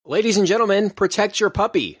Ladies and gentlemen, protect your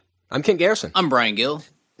puppy. I'm Kent Garrison. I'm Brian Gill.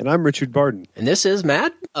 And I'm Richard Barden. And this is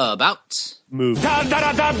Mad About Movie. Da,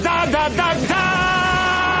 da, da, da, da, da,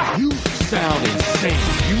 da. You sound insane.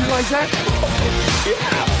 You realize that?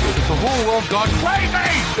 Yeah. Is the whole world gone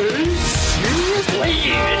crazy?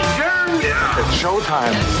 Seriously? It's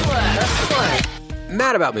showtime.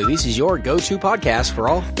 Mad About Movies is your go-to podcast for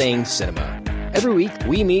all things cinema. Every week,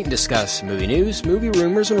 we meet and discuss movie news, movie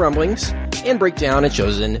rumors and rumblings, and break down a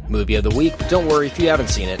chosen movie of the week. But don't worry if you haven't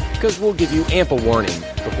seen it, because we'll give you ample warning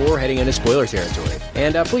before heading into spoiler territory.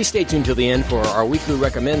 And please stay tuned till the end for our weekly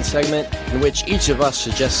recommend segment, in which each of us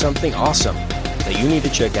suggests something awesome that you need to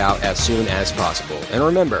check out as soon as possible. And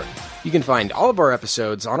remember, you can find all of our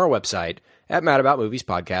episodes on our website at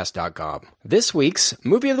madaboutmoviespodcast.com. This week's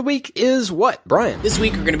movie of the week is what, Brian? This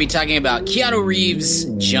week we're going to be talking about Keanu Reeves'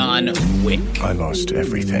 John Wick. I lost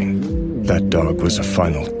everything. That dog was a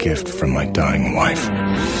final gift from my dying wife.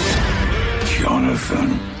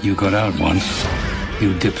 Jonathan, you got out once.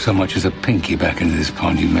 You dip so much as a pinky back into this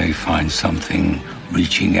pond, you may find something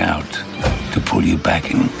reaching out to pull you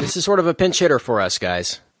back in. This is sort of a pinch hitter for us,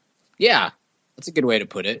 guys. Yeah, that's a good way to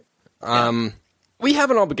put it. We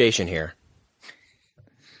have an obligation here.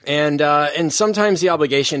 And sometimes the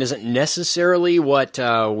obligation isn't necessarily what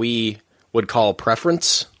we would call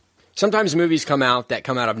preference. Sometimes movies come out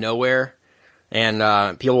of nowhere,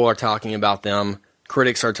 and people are talking about them.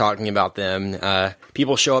 Critics are talking about them.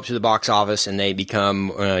 People show up to the box office, and they become,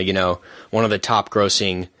 one of the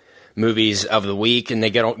top-grossing movies of the week, and they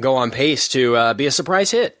go on pace to be a surprise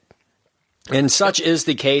hit. And such is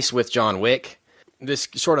the case with John Wick. This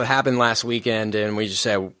sort of happened last weekend, and we just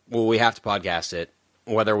said, well, we have to podcast it.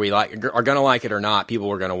 Whether we are going to like it or not,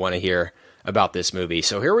 people are going to want to hear about this movie.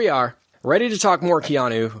 So here we are, ready to talk more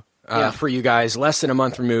Keanu for you guys, less than a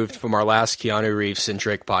month removed from our last Keanu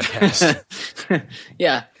Reeves-centric podcast.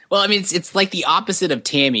 Yeah. Well, I mean, it's like the opposite of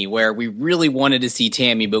Tammy, where we really wanted to see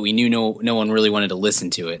Tammy, but we knew no one really wanted to listen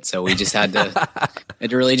to it. So we just had to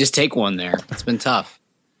really just take one there. It's been tough.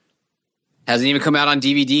 Hasn't even come out on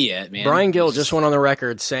DVD yet, man. Brian Gill just went on the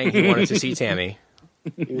record saying he wanted to see Tammy.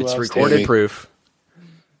 It's recorded Tammy. Proof.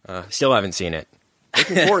 Still haven't seen it.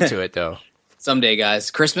 Looking forward to it, though. Someday,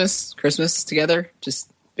 guys. Christmas together,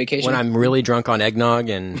 just vacation. When I'm really drunk on eggnog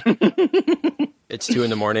and it's 2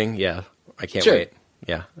 a.m, yeah, I can't wait.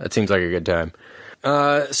 Yeah, that seems like a good time.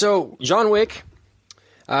 So, John Wick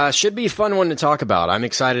should be a fun one to talk about. I'm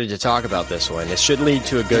excited to talk about this one. It should lead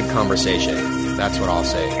to a good conversation. That's what I'll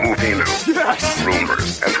say. Movie news,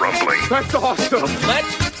 rumors, and rumbling. That's awesome. Let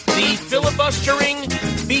the filibustering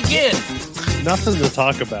begin. Nothing to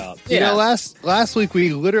talk about. Yeah. You know, last week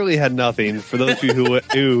we literally had nothing. For those of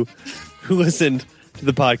you who listened to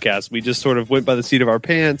the podcast, we just sort of went by the seat of our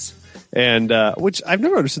pants, and which I've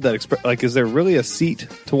never understood that expression. Like, is there really a seat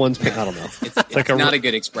to one's pants? I don't know. It's like not a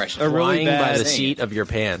good expression. A really Flying by the bad seat of your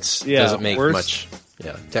pants Yeah, doesn't make much.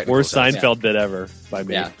 Yeah, technical worst sense. Seinfeld bit ever by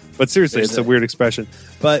me. Yeah. But seriously, it's a weird expression.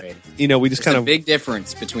 But you know, we just There's kind a of big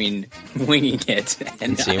difference between winging it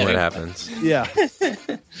and seeing what happens. Yeah.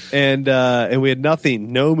 and we had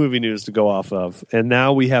nothing, no movie news to go off of. And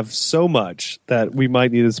now we have so much that we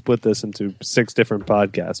might need to split this into 6 different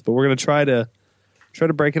podcasts. But we're going to try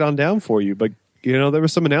to break it on down for you. But, you know, there were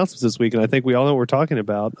some announcements this week, and I think we all know what we're talking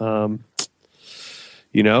about.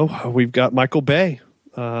 We've got Michael Bay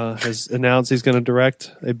has announced he's going to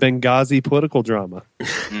direct a Benghazi political drama.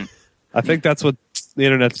 I think that's what the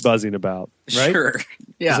internet's buzzing about, right? Sure.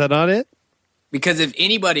 Yeah. Is that not it? Because if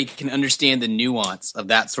anybody can understand the nuance of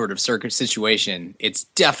that sort of circuit situation, it's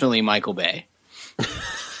definitely Michael Bay.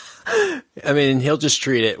 I mean, he'll just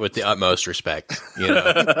treat it with the utmost respect, you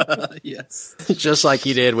know. Yes. Just like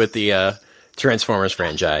he did with the Transformers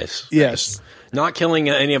franchise. Yes. Not killing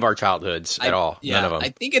any of our childhoods at all. Yeah, None of them. I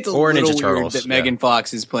think it's a or little Ninja weird Turtles. that Megan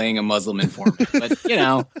Fox is playing a Muslim informant. But, you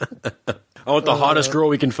know. I want the hottest girl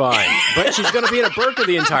we can find. But she's going to be in a burqa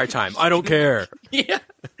the entire time. I don't care. Yeah.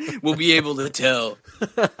 We'll be able to tell.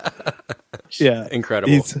 Yeah.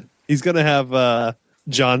 Incredible. He's going to have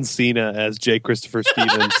John Cena as J. Christopher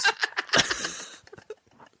Stevens.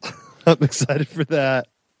 I'm excited for that.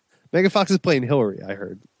 Megan Fox is playing Hillary, I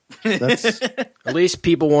heard. That's At least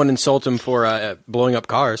people won't insult him for blowing up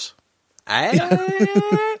cars.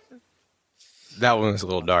 That one was a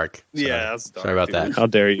little dark. So, that's dark, sorry about dude. that. How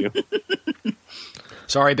dare you?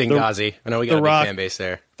 Sorry, Benghazi. I know we got a big fan base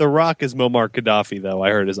there. The Rock is Muammar Gaddafi, though. I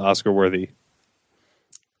heard is Oscar worthy.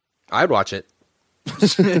 I'd watch it.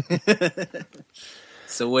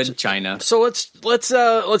 So would China. So let's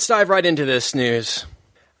dive right into this news.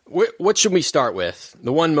 What should we start with?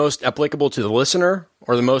 The one most applicable to the listener,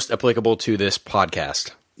 or the most applicable to this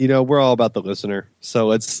podcast? we're all about the listener. So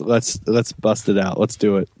let's bust it out. Let's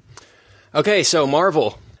do it. Okay, so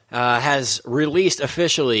Marvel has released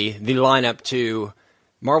officially the lineup to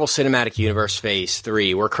Marvel Cinematic Universe Phase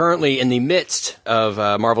 3. We're currently in the midst of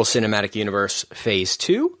Marvel Cinematic Universe Phase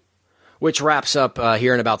 2, which wraps up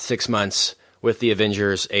here in about 6 months with the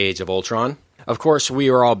Avengers Age of Ultron. Of course,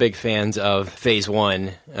 we were all big fans of Phase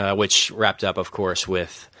 1, which wrapped up, of course,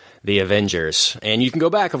 with the Avengers. And you can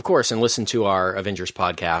go back, of course, and listen to our Avengers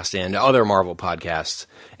podcast and other Marvel podcasts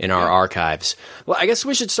in our archives. Well, I guess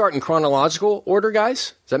we should start in chronological order,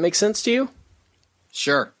 guys. Does that make sense to you?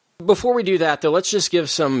 Sure. Before we do that, though, let's just give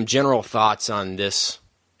some general thoughts on this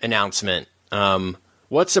announcement.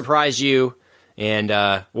 What surprised you and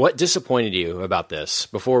what disappointed you about this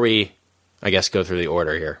before we, I guess, go through the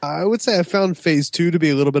order here? I would say I found Phase 2 to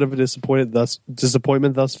be a little bit of a disappointment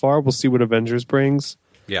thus far. We'll see what Avengers brings.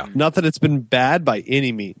 Yeah. Not that it's been bad by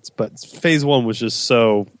any means, but Phase 1 was just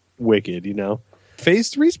so wicked, Phase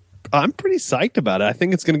 3, I'm pretty psyched about it. I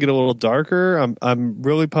think it's going to get a little darker. I'm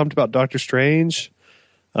really pumped about Doctor Strange.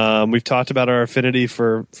 We've talked about our affinity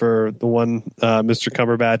for the one Mr.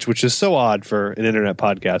 Cumberbatch, which is so odd for an internet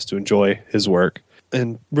podcast to enjoy his work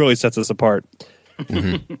and really sets us apart.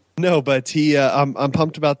 Mm-hmm. No, but I'm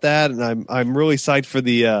pumped about that, and I'm really psyched for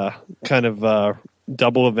the kind of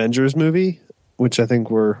double Avengers movie, which I think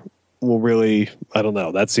will really, I don't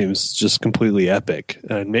know, that seems just completely epic,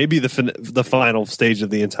 and maybe the final stage of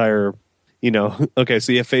the entire. Okay,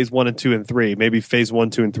 so you have Phase 1 and 2 and 3. Maybe Phase 1,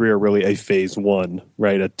 2, and 3 are really a Phase 1,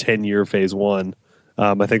 right? A 10-year Phase 1.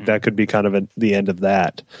 I think that could be kind of the end of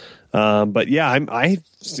that. But yeah, I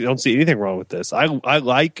don't see anything wrong with this. I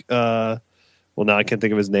like, well, now I can't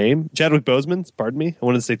think of his name. Chadwick Boseman, pardon me. I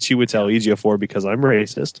wanted to say Chiwetel Ejiofor because I'm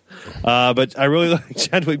racist. But I really like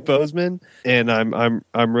Chadwick Boseman, and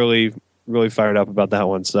I'm really, really fired up about that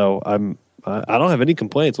one. So I don't have any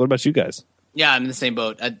complaints. What about you guys? Yeah, I'm in the same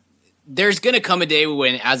boat. There's going to come a day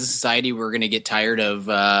when, as a society, we're going to get tired of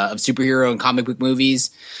superhero and comic book movies,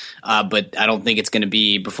 but I don't think it's going to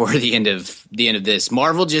be before the end of this.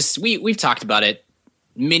 Marvel we've talked about it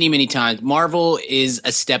many times. Marvel is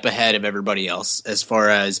a step ahead of everybody else as far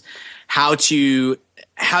as how to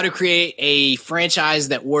create a franchise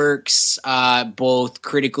that works both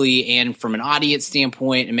critically and from an audience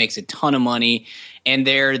standpoint. It makes a ton of money, and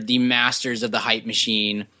they're the masters of the hype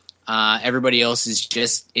machine. Everybody else is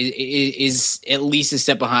at least a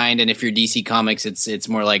step behind, and if you're DC Comics, it's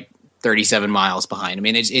more like 37 miles behind. I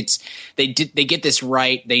mean, they get this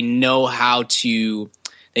right. They know how to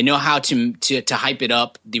hype it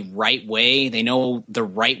up the right way. They know the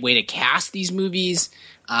right way to cast these movies.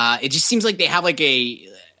 It just seems like they have like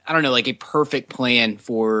a perfect plan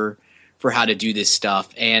for how to do this stuff,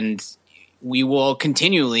 and we will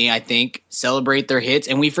continually, I think, celebrate their hits,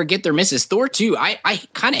 and we forget their misses. Thor 2, I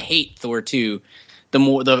kind of hate Thor 2 the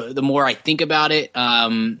more I think about it.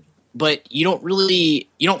 But you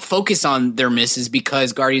don't focus on their misses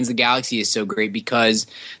because Guardians of the Galaxy is so great, because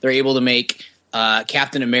they're able to make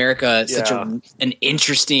Captain America such an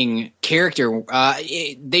interesting character.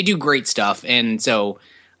 They do great stuff, and so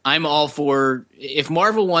I'm all for if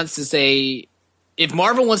Marvel wants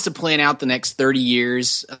to plan out the next 30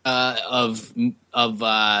 years of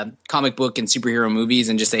comic book and superhero movies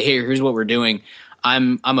and just say, hey, here's what we're doing,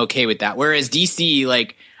 I'm okay with that. Whereas DC,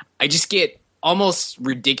 like, I just get almost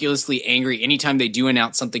ridiculously angry anytime they do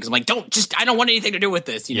announce something, because I'm like, I don't want anything to do with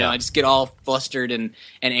this. I just get all flustered and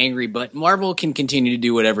angry. But Marvel can continue to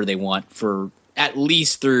do whatever they want for at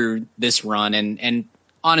least through this run, and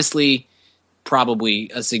honestly,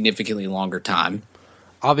 probably a significantly longer time.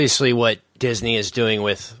 Obviously, what Disney is doing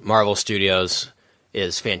with Marvel Studios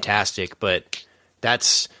is fantastic, but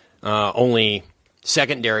that's only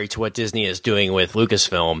secondary to what Disney is doing with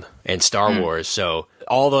Lucasfilm and Star Wars. So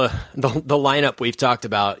all the lineup we've talked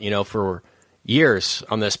about, for years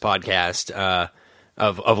on this podcast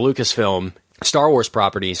of Lucasfilm, Star Wars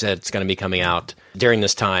properties that's going to be coming out during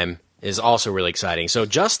this time is also really exciting. So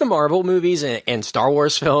just the Marvel movies and Star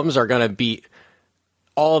Wars films are going to be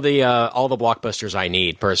all the blockbusters I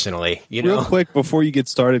need personally. Real quick before you get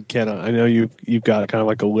started, Ken, I know you've got kind of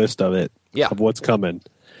like a list of it, of what's coming.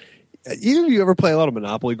 Either of you ever play a lot of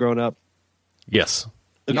Monopoly growing up? Yes,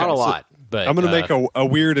 not a lot, but I'm going to make a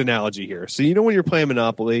weird analogy here. So when you're playing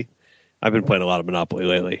Monopoly, I've been playing a lot of Monopoly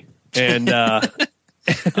lately, and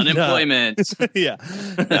unemployment. Yeah,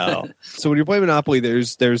 no. So when you're playing Monopoly,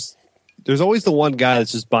 there's always the one guy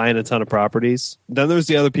that's just buying a ton of properties. Then there's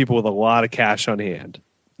the other people with a lot of cash on hand.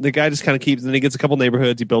 The guy just kind of keeps, and he gets a couple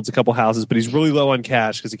neighborhoods, he builds a couple houses, but he's really low on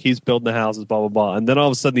cash because he keeps building the houses, blah, blah, blah. And then all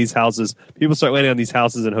of a sudden people start landing on these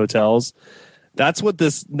houses and hotels That's what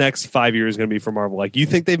this next 5 years is going to be for Marvel. Like, you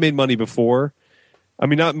think they've made money before? I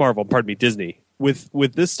mean, not Marvel, pardon me, Disney.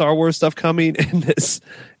 With this Star Wars stuff coming and this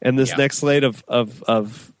next slate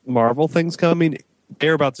of Marvel things coming,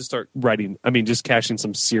 they're about to start writing. I mean, just cashing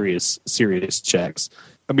some serious checks.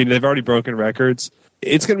 I mean, they've already broken records.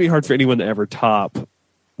 It's going to be hard for anyone to ever top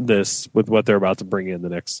this with what they're about to bring in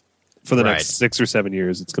next 6 or 7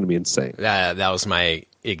 years. It's going to be insane. That was my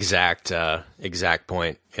exact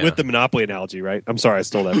point. Yeah. With the Monopoly analogy, right? I'm sorry, I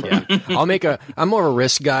stole that from you. I'm more of a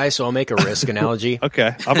risk guy, so I'll make a risk analogy.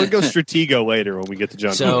 Okay. I'm going to go Stratego later when we get to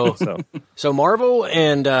John. So Marvel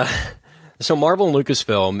and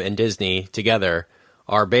Lucasfilm and Disney together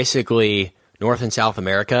are basically North and South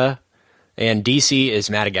America, and DC is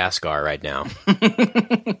Madagascar right now,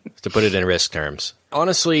 to put it in risk terms.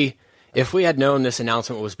 Honestly, if we had known this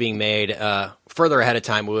announcement was being made further ahead of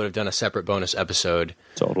time, we would have done a separate bonus episode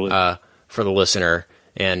for the listener.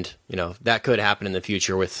 And, that could happen in the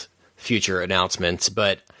future with future announcements.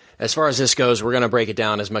 But as far as this goes, we're going to break it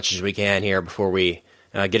down as much as we can here before we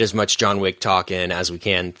get as much John Wick talk in as we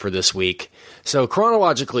can for this week. So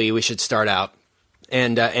chronologically, we should start out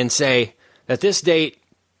and say that this date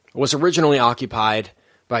was originally occupied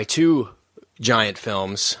by two giant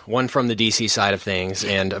films, one from the DC side of things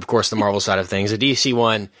and, of course, the Marvel side of things. The DC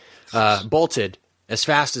one bolted as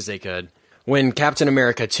fast as they could when Captain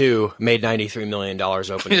America 2 made $93 million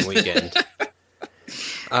opening weekend.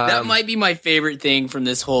 That might be my favorite thing from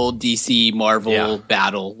this whole DC Marvel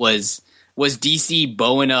battle was DC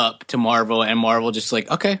bowing up to Marvel and Marvel just like,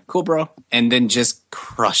 okay, cool, bro, and then just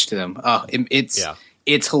crushed them. Oh,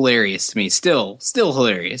 it's hilarious to me. Still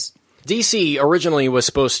hilarious. DC originally was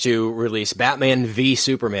supposed to release Batman v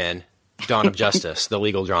Superman: Dawn of Justice, the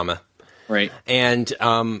legal drama, right? And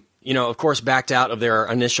of course, backed out of their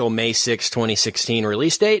initial May 6, 2016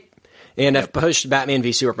 release date, and have pushed Batman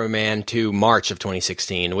v Superman to March of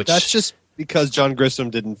 2016. Which that's just because John Grisham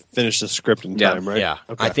didn't finish the script in time, right? Yeah,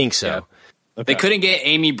 okay. I think so. Yeah. Okay. They couldn't get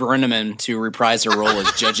Amy Brenneman to reprise her role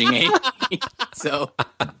as judging Amy, so.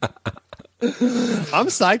 I'm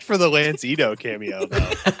psyched for the Lance Ito cameo,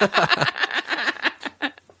 though.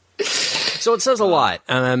 So it says a lot.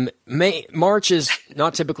 March is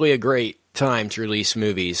not typically a great time to release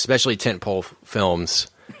movies, especially tentpole films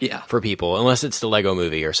for people, unless it's the Lego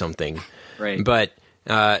movie or something. Right. But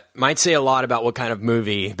might say a lot about what kind of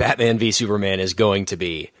movie Batman v Superman is going to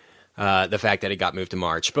be, the fact that it got moved to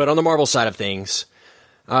March. But on the Marvel side of things,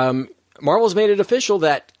 Marvel's made it official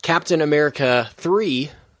that Captain America 3...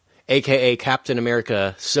 a.k.a. Captain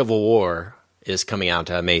America Civil War, is coming out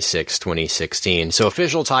May 6, 2016. So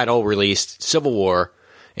official title released, Civil War,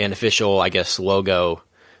 and official, I guess, logo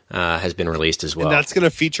has been released as well. And that's going to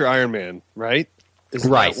feature Iron Man, right?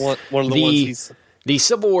 Right. That one of the ones he's... The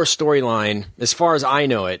Civil War storyline, as far as I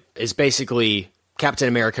know it, is basically Captain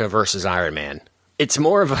America versus Iron Man. It's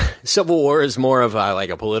more of a... Civil War is more of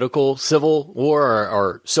a political civil war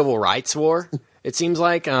or civil rights war. It seems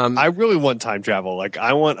like I really want time travel. Like,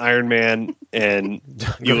 I want Iron Man and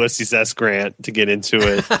Ulysses S. Grant to get into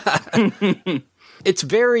it. It's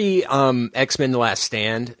very X-Men: The Last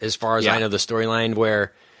Stand, as far as I know the storyline,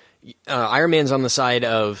 where Iron Man's on the side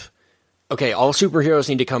of, okay, all superheroes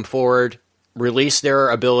need to come forward, release their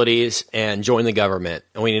abilities, and join the government,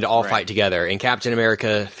 and we need to all fight together. And Captain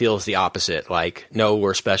America feels the opposite, like, no,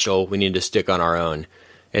 we're special, we need to stick on our own.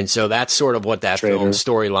 And so that's sort of what that film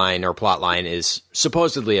storyline or plot line is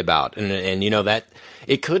supposedly about. And that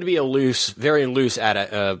it could be a very loose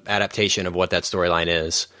adaptation of what that storyline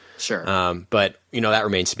is. Sure. But, that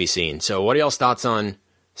remains to be seen. So what are y'all's thoughts on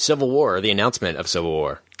Civil War, the announcement of Civil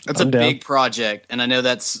War? That's a big project. And I know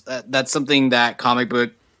that's something that comic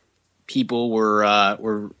book people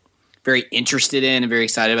were very interested in and very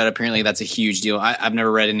excited about. Apparently that's a huge deal. I've never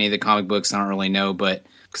read any of the comic books. I don't really know, but...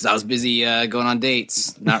 because I was busy going on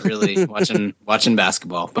dates, not really watching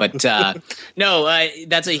basketball. But no,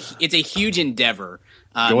 it's a huge endeavor.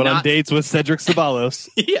 Going on dates with Cedric Ceballos.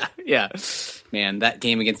 Yeah. Man, that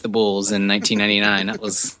game against the Bulls in 1999, that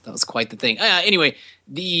was quite the thing. Anyway,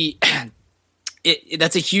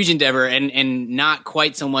 that's a huge endeavor, and not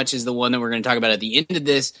quite so much as the one that we're going to talk about at the end of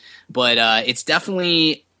this, but it's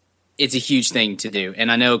a huge thing to do. And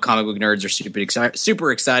I know comic book nerds are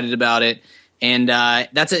super excited about it. And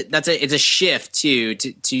it's a shift too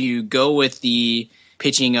to go with the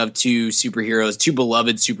pitching of two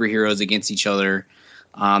beloved superheroes against each other.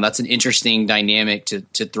 That's an interesting dynamic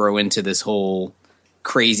to throw into this whole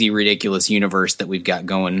crazy, ridiculous universe that we've got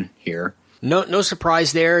going here. No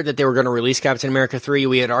surprise there that they were going to release Captain America 3.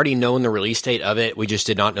 We had already known the release date of it. We just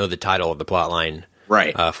did not know the title of the plotline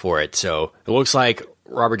for it. So it looks like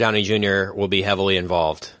Robert Downey Jr. will be heavily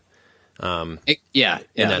involved. Yeah.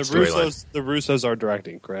 in that storyline. The Russos are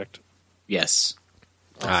directing, correct? Yes.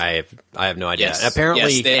 I have no idea. Yes.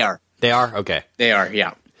 Apparently, Yes, they are. They are? Okay. They are,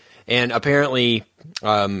 yeah. And apparently,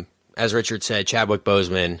 as Richard said, Chadwick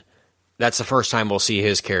Boseman, that's the first time we'll see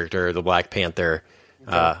his character, the Black Panther,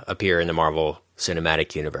 appear in the Marvel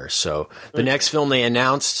Cinematic Universe. So the next film they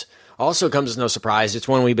announced also comes as no surprise. It's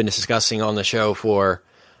one we've been discussing on the show for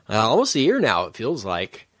almost a year now, it feels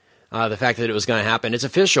like. The fact that it was going to happen. It's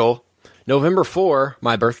official. November 4,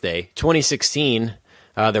 my birthday, 2016,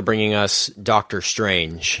 they're bringing us Doctor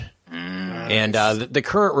Strange. And the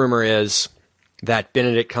current rumor is that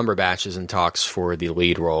Benedict Cumberbatch is in talks for the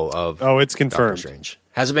lead role of it's confirmed. Doctor Strange.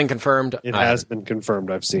 Has it been confirmed? It has been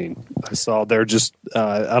confirmed. I've seen. I saw they're just.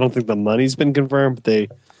 I don't think the money's been confirmed, but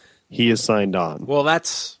he is signed on. Well,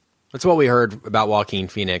 that's what we heard about Joaquin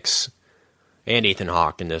Phoenix and Ethan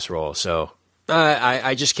Hawke in this role. So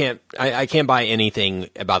I just can't. I can't buy anything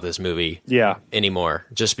about this movie. Anymore,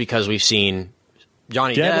 just because we've seen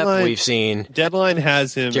Johnny Depp, we've seen Deadline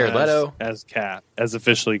has him Jared Leto as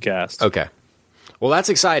officially cast. Okay, well that's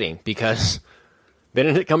exciting because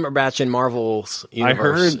Benedict Cumberbatch in Marvel's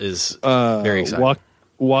universe is very exciting.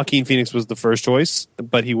 Joaquin Phoenix was the first choice,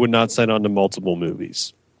 but he would not sign on to multiple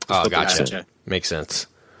movies. Oh, gotcha. Makes sense.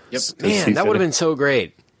 Yep. Man, that would have been so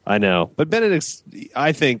great. I know, but Benedict's.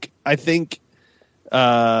 I think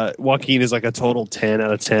Joaquin is like a total 10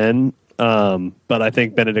 out of 10. But I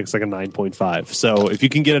think Benedict's like a 9.5. So if you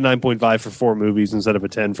can get a 9.5 for 4 movies instead of a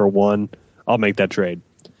 10 for 1, I'll make that trade.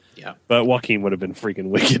 Yeah. But Joaquin would have been freaking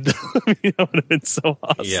wicked. That would have been so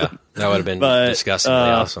awesome. Yeah, that would have been disgustingly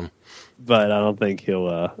awesome. But I don't think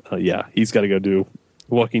he'll. He's got to go do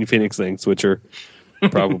Joaquin Phoenix things, which are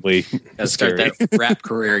probably start that rap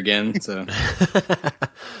career again. So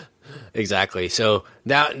exactly. So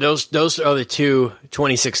those are the two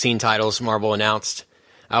 2016 titles Marvel announced.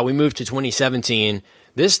 We moved to 2017.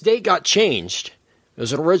 This date got changed. It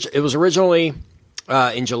was originally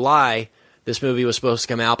in July. This movie was supposed to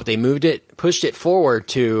come out, but they pushed it forward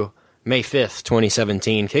to May 5th,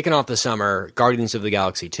 2017, kicking off the summer. Guardians of the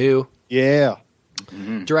Galaxy 2. Yeah.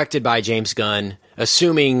 Mm-hmm. Directed by James Gunn,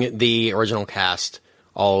 assuming the original cast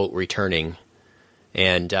all returning.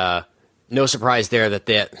 And no surprise there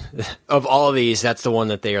that of all of these, that's the one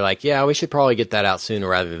that they are like, yeah, we should probably get that out sooner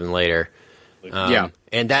rather than later.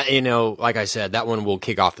 And that, like I said, that one will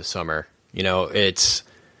kick off the summer.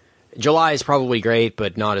 July is probably great,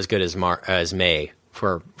 but not as good as May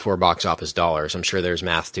for box office dollars. I'm sure there's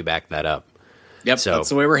math to back that up. Yep, so that's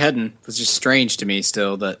the way we're heading. It's just strange to me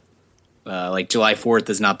still that like July 4th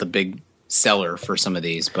is not the big seller for some of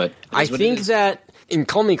these, but I think that, and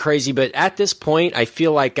call me crazy, but at this point, I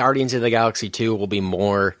feel like Guardians of the Galaxy 2 will be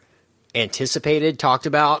more anticipated, talked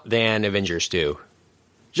about than Avengers 2.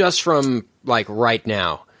 Just from like right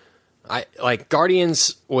now.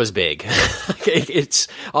 Guardians was big. It's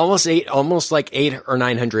almost $800 or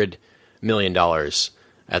 $900 million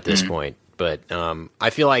at this point. But I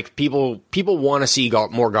feel like people want to see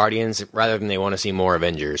more Guardians rather than they want to see more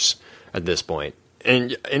Avengers at this point.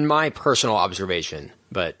 And in my personal observation,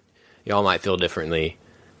 but y'all might feel differently.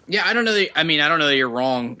 Yeah, I don't know. I don't know that you're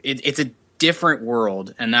wrong. It's a different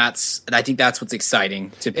world, and I think that's what's exciting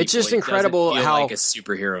to people. It's just incredible how like a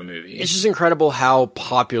superhero movie. It's just incredible how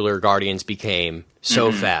popular Guardians became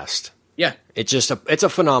so fast. Yeah, it's a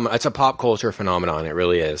phenomenon. It's a pop culture phenomenon. It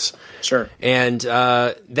really is. Sure. And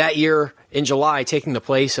that year in July, taking the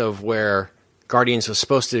place of where Guardians was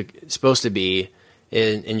supposed to be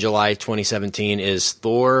in July 2017 is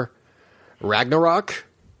Thor Ragnarok.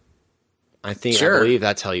 I believe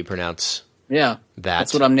that's how you pronounce. Yeah,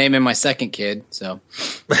 that's what I'm naming my second kid. So,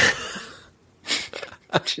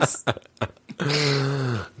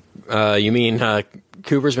 you mean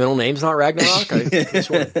Cooper's middle name's not Ragnarok?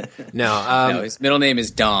 No, his middle name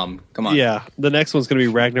is Dom. Come on. Yeah, the next one's going to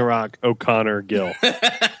be Ragnarok O'Connor Gill.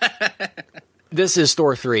 This is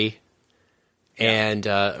Thor 3, and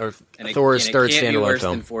Thor's third standalone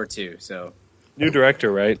film. Than 4 2. So new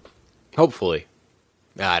director, right? Hopefully,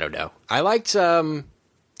 I don't know. I liked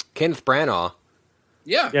Kenneth Branagh.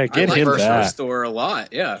 Yeah, get him back. First Thor a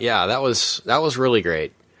lot. Yeah, that was really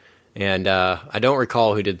great. And I don't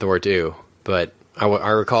recall who did Thor 2, but I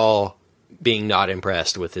recall being not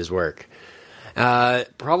impressed with his work.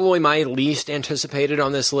 Probably my least anticipated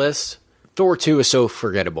on this list. Thor 2 is so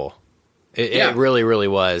forgettable. It really, really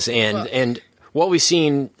was. And what we've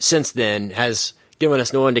seen since then has given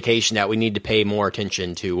us no indication that we need to pay more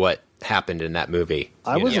attention to what happened in that movie.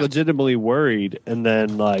 I was legitimately worried, and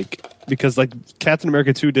then because Captain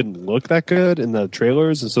America 2 didn't look that good in the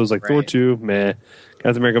trailers, and so it was like Thor 2, meh,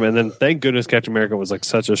 Captain America, and then thank goodness Captain America was like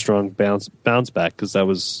such a strong bounce back, because that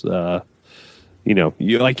was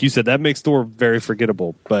like you said, that makes Thor very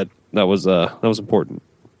forgettable, but that was important.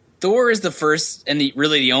 Thor is the first and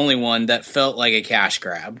really the only one that felt like a cash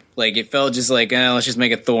grab. Like it felt just like, let's just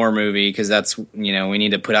make a Thor movie because that's, we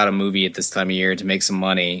need to put out a movie at this time of year to make some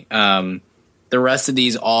money. The rest of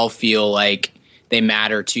these all feel like they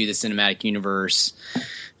matter to the cinematic universe.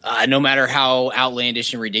 No matter how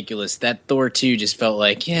outlandish and ridiculous, that Thor 2 just felt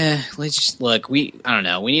like, let's just look. I don't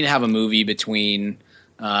know. We need to have a movie between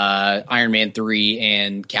Iron Man 3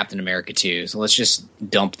 and Captain America 2. So let's just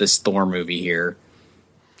dump this Thor movie here.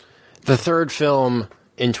 The third film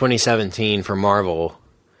in 2017 for Marvel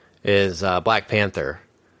is Black Panther,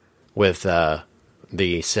 with the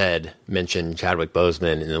said mentioned Chadwick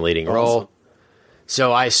Boseman in the leading role.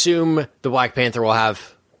 So I assume the Black Panther will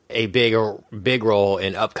have a big role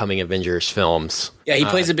in upcoming Avengers films. Yeah, he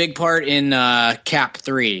plays a big part in Cap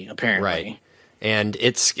 3, apparently. Right. And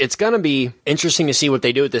it's going to be interesting to see what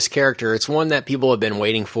they do with this character. It's one that people have been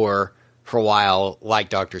waiting for a while, like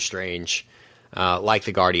Doctor Strange. Like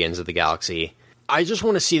the Guardians of the Galaxy. I just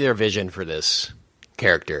want to see their vision for this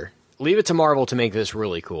character. Leave it to Marvel to make this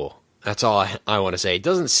really cool. That's all I want to say. It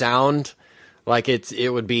doesn't sound like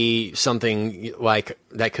it would be something like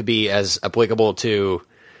that could be as applicable to,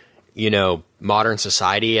 modern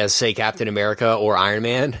society as, say, Captain America or Iron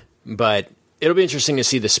Man. But it'll be interesting to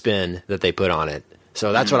see the spin that they put on it.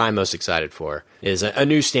 So that's what I'm most excited for, is a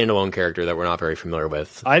new standalone character that we're not very familiar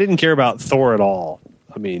with. I didn't care about Thor at all.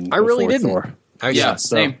 I mean, I really didn't. Thor.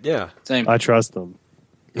 Same. Yeah. Same. I trust them.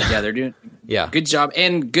 Yeah, they're doing Yeah. good job.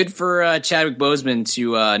 And good for Chadwick Boseman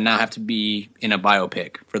to not have to be in a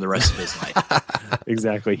biopic for the rest of his life.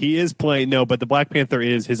 Exactly. He is playing, but the Black Panther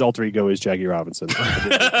his alter ego is Jackie Robinson.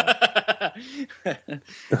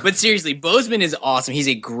 But seriously, Boseman is awesome. He's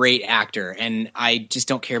a great actor, and I just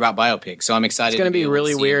don't care about biopics, so I'm excited. It's going to be able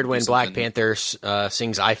really see weird him when do Black something. Panther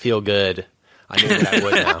sings "I Feel Good." I knew that I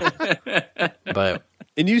would now. But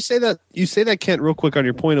And you say that Kent, real quick on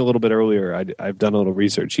your point a little bit earlier. I've done a little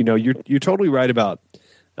research. You're totally right about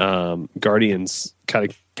Guardians kind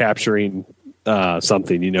of capturing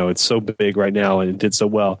something. It's so big right now and it did so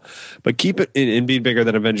well, but keep it in being bigger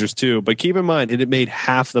than Avengers 2. But keep in mind, it made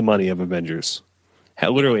half the money of Avengers,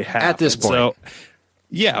 literally half at this point. So,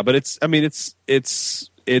 yeah, but it's with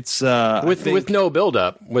no build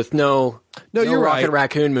up, with no you're Rocket right.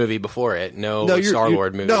 Raccoon movie before it, no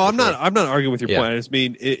Star-Lord movie. No, I'm before not arguing with your point. I just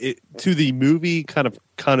mean it to the movie kind of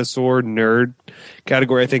connoisseur nerd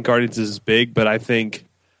category. I think Guardians is big, but I think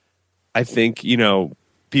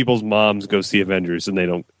people's moms go see Avengers and they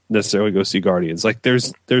don't necessarily go see Guardians. Like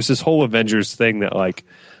there's this whole Avengers thing that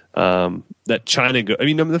that China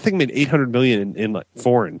the thing made $800 million in like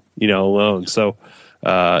foreign alone. So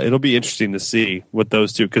it'll be interesting to see what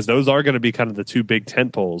those two, because those are going to be kind of the two big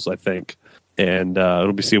tent poles, I think. And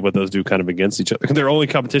it'll be see what those do kind of against each other. Their only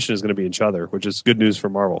competition is going to be each other, which is good news for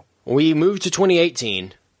Marvel. We moved to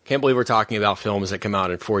 2018. Can't believe we're talking about films that come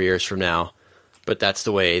out in 4 years from now. But that's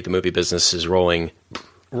the way the movie business is rolling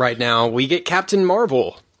right now. We get Captain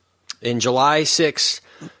Marvel in July 6th,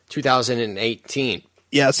 2018.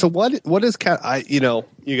 Yeah, so what is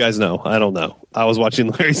you guys know, I don't know. I was watching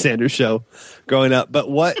Larry Sanders Show growing up, but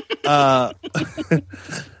what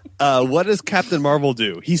does Captain Marvel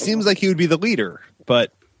do? He seems like he would be the leader,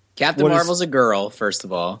 but Captain Marvel's a girl, first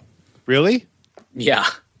of all. Really? Yeah.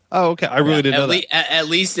 Oh, okay. I really didn't know that. At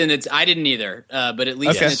least in its, I didn't either, but at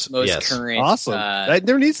least in its most current. Awesome.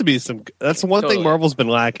 There needs to be some. That's the one thing Marvel's been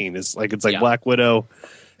lacking. It's like Black Widow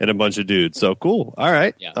and a bunch of dudes. So cool. All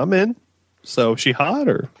right, I'm in. So she hot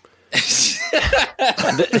or?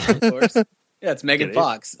 Of course. Yeah, it's Megan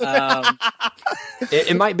Fox.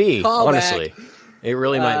 It might be, honestly. Back. It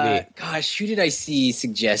really might be. Gosh, who did I see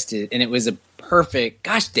suggested? And it was a perfect.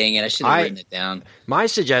 Gosh dang it! I should have written it down. My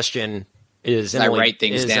suggestion is I write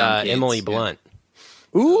things down. Emily Blunt.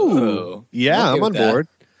 Ooh, yeah, I'm on board.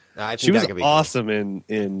 I think she was that could be awesome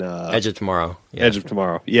in Edge of Tomorrow. Yeah. Edge of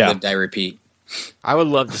Tomorrow. Yeah, Lived, I repeat. I would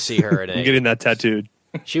love to see her in I'm getting that tattooed.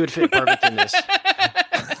 She would fit perfect in this.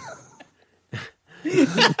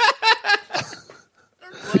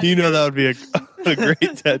 That would be a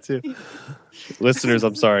great tattoo. Listeners,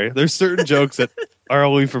 I'm sorry. There's certain jokes that are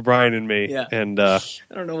only for Brian and me. Yeah. And I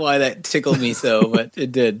don't know why that tickled me so, but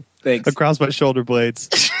it did. Thanks. Across my shoulder blades.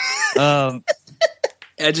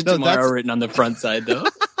 Edge of Tomorrow written on the front side, though.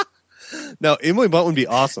 No, Emily Blunt would be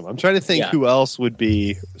awesome. I'm trying to think who else would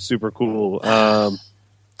be super cool.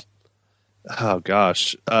 Oh,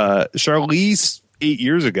 gosh. Charlize 8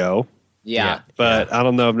 years ago. Yeah. But I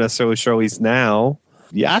don't know if necessarily Charlize now.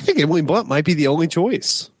 Yeah, I think Emily Blunt might be the only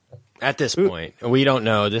choice. At this point, we don't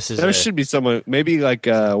know. There should be someone, maybe like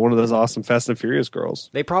one of those awesome Fast and Furious girls.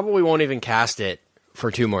 They probably won't even cast it for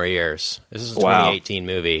 2 more years. This is a Wow. 2018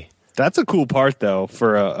 movie. That's a cool part, though,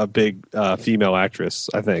 for a big female actress.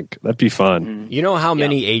 I think that'd be fun. You know how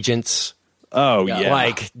many agents, Oh yeah,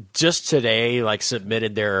 like just today, like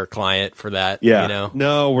submitted their client for that? yeah. You know?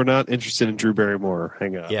 No, we're not interested in Drew Barrymore.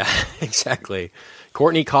 Hang on. Yeah, exactly.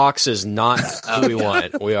 Courtney Cox is not who we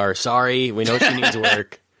want. We are sorry. We know she needs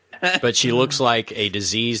work. But she looks like a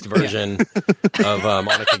diseased version of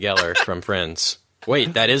Monica Geller from Friends.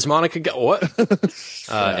 Wait, that is Monica Geller?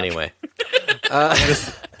 What? Anyway.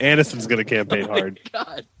 Aniston's going to campaign hard.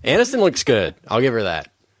 Aniston looks good. I'll give her that.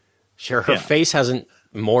 Sure, her face hasn't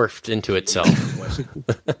morphed into itself.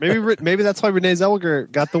 Maybe that's why Renee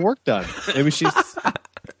Zellweger got the work done.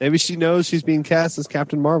 Maybe she knows she's being cast as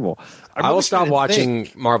Captain Marvel. I will stop watching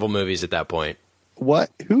Marvel movies at that point.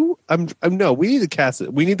 What? Who? No. We need to cast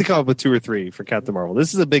it. We need to come up with 2 or 3 for Captain Marvel.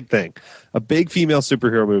 This is a big thing, a big female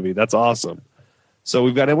superhero movie. That's awesome. So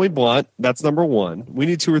we've got Emily Blunt. That's number 1. We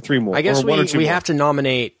need 2 or 3 more. I guess we have to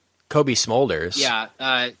nominate Kobe Smulders. Yeah.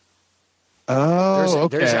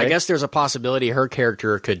 Okay. I guess there's a possibility her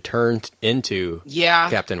character could turn into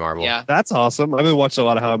Captain Marvel. Yeah. That's awesome. I've been watching a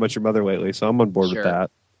lot of How I Met Your Mother lately, so I'm on board with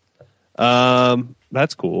that.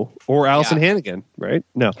 That's cool. Or Allison Hannigan, right?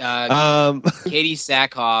 No. Katie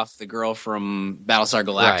Sackhoff, the girl from Battlestar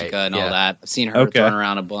Galactica and all that. I've seen her thrown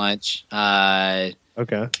around a bunch.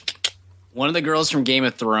 Okay. One of the girls from Game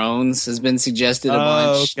of Thrones has been suggested a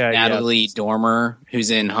bunch. Okay, Natalie Dormer, who's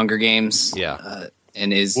in Hunger Games. Yeah.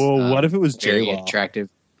 And is what if it was very J-Law? attractive.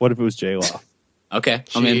 What if it was J-Law? Okay.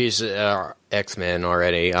 I'm in. She's X-Men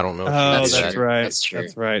already. I don't know. If That's right. That's true.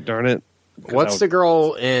 That's right. Darn it. What's the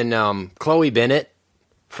girl in Chloe Bennett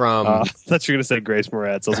from I thought you were going to say Grace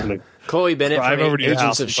Moretz. I was going to Chloe Bennett drive from over to your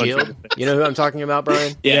Agents house of and punch S.H.I.E.L.D.? You know who I'm talking about,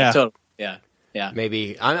 Brian? Yeah. Totally. Yeah.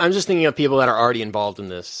 Maybe. I'm just thinking of people that are already involved in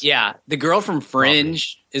this. Yeah, the girl from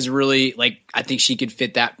Fringe is really I think she could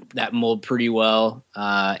fit that mold pretty well.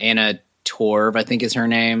 Anna Torv, I think is her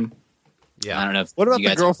name. Yeah. I don't know. What about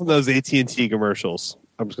the girl from those AT&T commercials?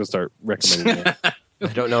 I'm just going to start recommending it. I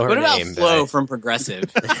don't know her What about name. Flo from Progressive?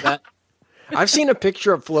 Is that I've seen a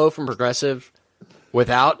picture of Flo from Progressive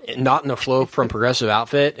not in a Flo from Progressive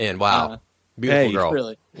outfit, and wow, beautiful girl.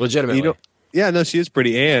 Really? Legitimately. Yeah, no, she is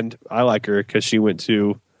pretty, and I like her because she went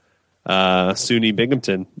to SUNY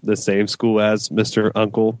Binghamton, the same school as Mr.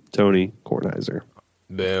 Uncle Tony Kornheiser.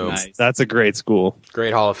 Boom. Nice. That's a great school.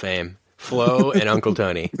 Great Hall of Fame. Flo and Uncle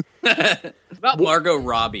Tony. What about Margot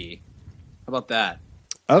Robbie? How about that?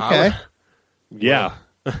 Okay. Yeah.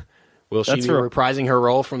 Will she That's be her- reprising her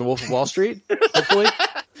role from The Wolf of Wall Street? Hopefully.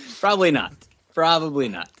 Probably not. Probably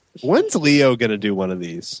not. When's Leo going to do one of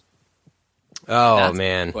these? Oh, That's a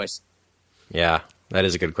man. good question. Yeah, that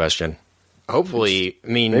is a good question. Hopefully, I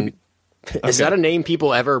mean, Maybe. is that a name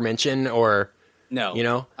people ever mention or, No, you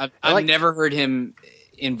know? I've never heard him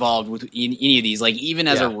involved with any of these, like even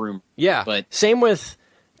as a rumor. Yeah, but same with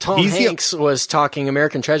Tom He's the- Hanks was talking,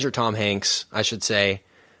 American Treasure Tom Hanks, I should say,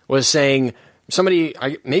 was saying, maybe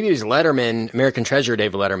it was Letterman, American Treasure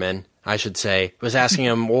David Letterman, I should say, was asking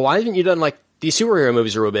him, well, why haven't you done, like, these superhero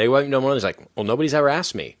movies are real big, why haven't you done one of these? Like, well, nobody's ever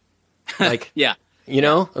asked me. Like, yeah. you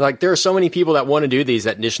know, like there are so many people that want to do these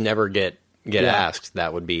that just never get asked.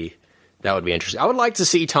 That would be interesting. I would like to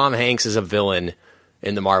see Tom Hanks as a villain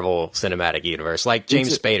in the Marvel Cinematic Universe, like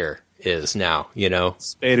James Spader is now. You know,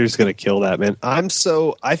 Spader's going to kill that, man.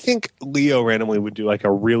 I think Leo randomly would do like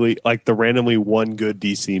the randomly one good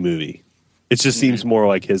DC movie. It just seems more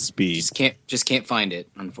like his speed. Just can't find it,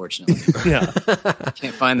 unfortunately. Yeah.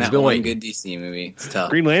 Can't find that been one waiting. good DC movie. It's tough.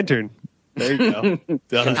 Green Lantern. There you go.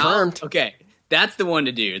 Done. confirmed. Okay, that's the one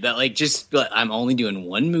to do. That I'm only doing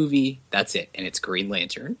one movie. That's it, and it's Green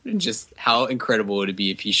Lantern. And just how incredible would it be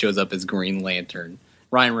if he shows up as Green Lantern?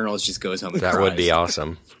 Ryan Reynolds just goes home. And That cries. would be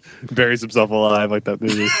awesome. Buries himself alive like that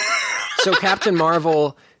movie. So Captain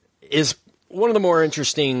Marvel is one of the more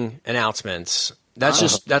interesting announcements. That's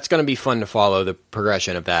going to be fun to follow the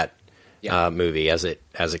progression of that movie as it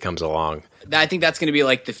comes along. I think that's going to be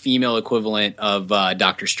like the female equivalent of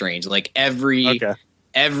Doctor Strange. Like every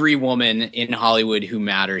woman in Hollywood who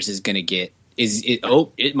matters is going to get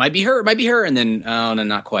it might be her, and then no,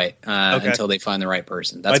 not quite until they find the right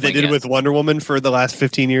person. That's Like they did with Wonder Woman for the last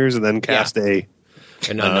 15 years, and then cast An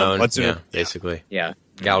unknown, what's her- basically. yeah.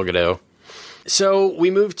 Gal Gadot. So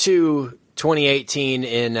we moved to 2018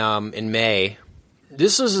 in May.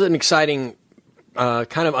 This was an exciting,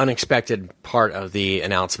 kind of unexpected part of the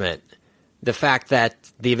announcement. The fact that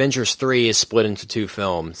the Avengers 3 is split into 2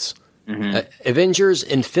 films. Mm-hmm. Avengers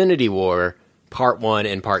Infinity War Part 1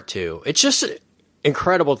 and Part 2. It's just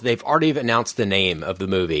incredible that they've already announced the name of the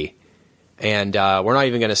movie. And we're not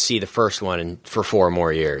even going to see the first one for 4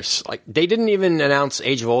 more years. Like, they didn't even announce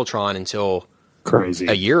Age of Ultron until Crazy.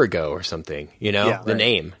 a year ago or something. You know, Yeah, the right.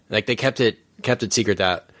 name. Like, they kept it secret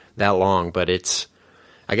that long. But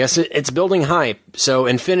I guess it's building hype. So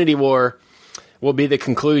Infinity War will be the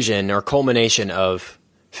conclusion or culmination of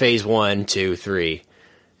Phase 1, 2, 3,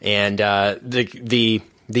 and the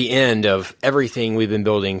end of everything we've been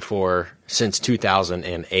building for since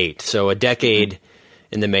 2008. So a decade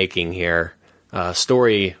in the making here,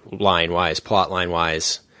 storyline-wise,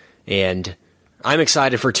 plotline-wise. And I'm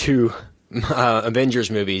excited for 2 Avengers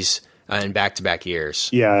movies in back-to-back years.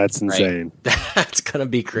 Yeah, that's insane. That's going to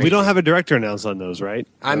be crazy. We don't have a director announced on those, right?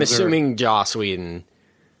 I'm Those are- assuming Joss Whedon.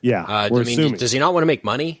 Yeah, we're assuming. Does he not want to make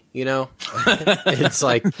money? You know, it's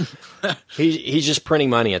like he's just printing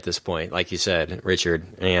money at this point, like you said, Richard,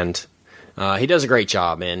 and he does a great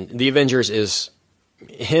job. Man, the Avengers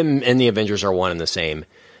him and the Avengers are one and the same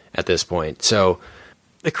at this point. So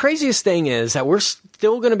the craziest thing is that we're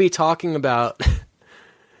still going to be talking about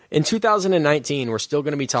in 2019. We're still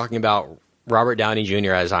going to be talking about Robert Downey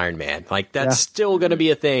Jr. as Iron Man. Like that's still going to be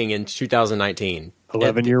a thing in 2019.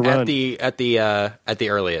 11-year run at the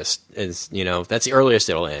earliest is, you know, that's the earliest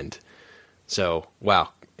it'll end. So wow,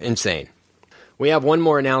 insane. We have one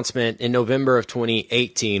more announcement in November of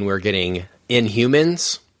 2018. We're getting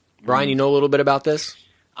Inhumans. Brian, you know a little bit about this?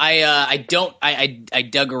 I don't. I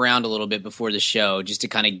dug around a little bit before the show just to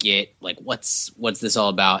kind of get like what's this all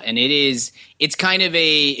about, and it's kind of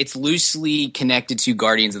it's loosely connected to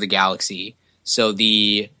Guardians of the Galaxy. So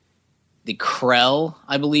the Krell,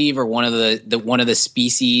 I believe, or one of the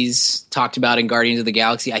species talked about in Guardians of the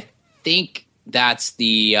Galaxy. I think that's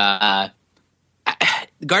the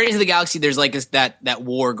Guardians of the Galaxy. There's like that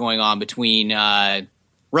war going on between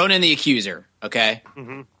Ronan the Accuser. Okay.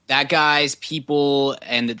 Mm-hmm. That guy's people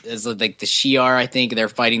and like the Shi'ar, I think they're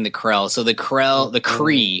fighting the Krell. So the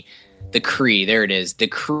Kree, there it is. The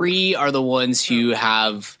Kree are the ones who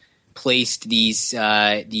have placed these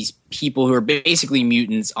people who are basically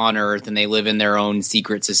mutants on Earth, and they live in their own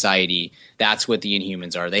secret society. That's what the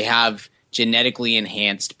Inhumans are. They have genetically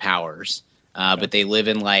enhanced powers, but they live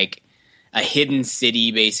in like a hidden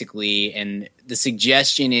city, basically. And the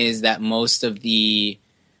suggestion is that most of the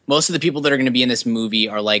people that are going to be in this movie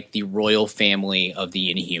are like the royal family of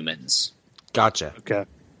the Inhumans. Gotcha. Okay.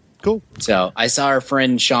 Cool. So I saw our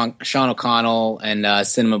friend Sean O'Connell and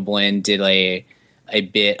Cinema Blend did a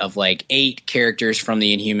bit of like 8 characters from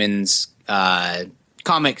the Inhumans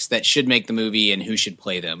comics that should make the movie and who should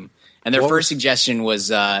play them. And their first suggestion was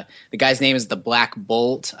the guy's name is the Black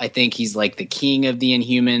Bolt. I think he's like the king of the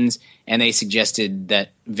Inhumans. And they suggested that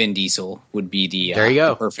Vin Diesel would be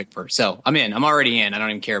the perfect person. So I'm in. I'm already in. I don't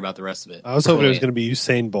even care about the rest of it. I was hoping it was going to be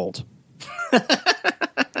Usain Bolt.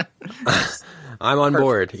 I'm on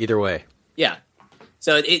board either way. Yeah.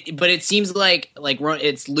 So it seems like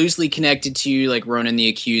it's loosely connected to like Ronan the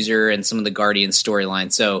Accuser and some of the Guardians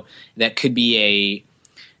storyline. So that could be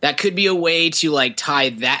a way to like tie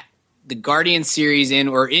the Guardians series in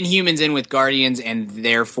or Inhumans in with Guardians and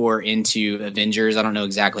therefore into Avengers. I don't know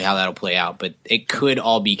exactly how that'll play out, but it could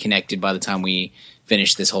all be connected by the time we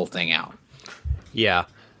finish this whole thing out. Yeah.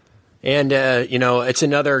 And, it's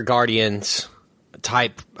another Guardians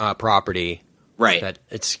type property. Right. That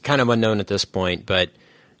it's kind of unknown at this point, but,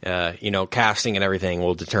 casting and everything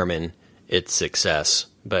will determine its success.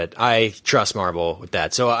 But I trust Marvel with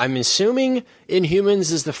that. So I'm assuming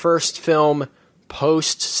Inhumans is the first film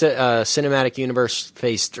post Cinematic Universe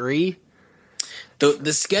Phase 3.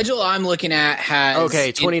 The schedule I'm looking at has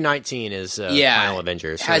 2019 is Final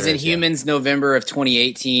Avengers. So has Inhumans November of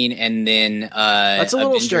 2018, and then that's a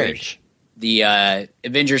little strange. The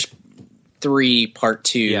Avengers 3 Part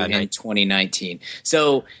 2 in 2019.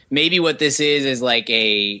 So maybe what this is like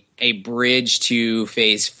a bridge to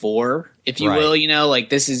Phase 4. If you will,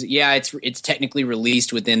 this is it's technically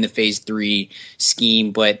released within the Phase 3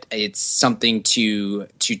 scheme, but it's something to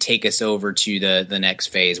take us over to the next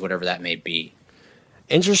phase, whatever that may be.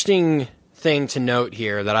 Interesting thing to note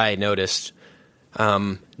here that I noticed: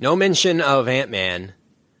 no mention of Ant-Man,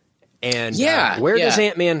 and where does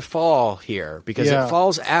Ant-Man fall here? Because it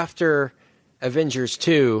falls after Avengers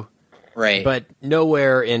 2, right? But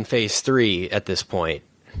nowhere in Phase 3 at this point.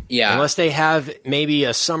 Yeah, unless they have maybe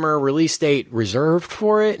a summer release date reserved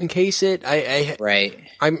for it in case it.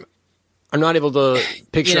 I'm not able to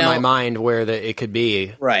picture in my mind where it could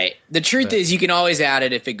be. Right. The truth is, you can always add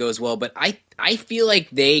it if it goes well, but I feel like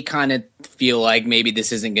they kind of feel like maybe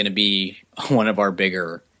this isn't going to be one of our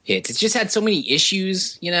bigger hits. It's just had so many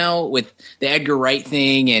issues, with the Edgar Wright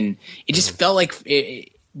thing, and it just felt like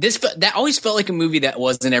that always felt like a movie that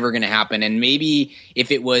wasn't ever going to happen. And maybe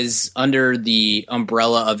if it was under the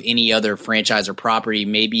umbrella of any other franchise or property,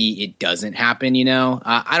 maybe it doesn't happen.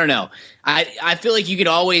 I don't know. I feel like you could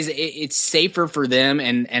always. It's safer for them,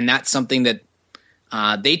 and that's something that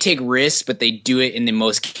they take risks, but they do it in the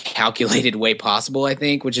most calculated way possible. I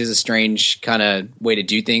think, which is a strange kind of way to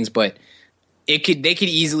do things, but. They could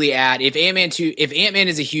easily add if Ant-Man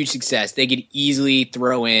is a huge success, they could easily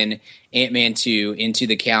throw in Ant-Man 2 into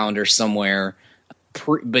the calendar somewhere.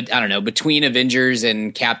 But I don't know, between Avengers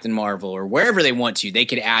and Captain Marvel or wherever they want to, they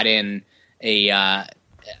could add in a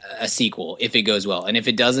sequel if it goes well, and if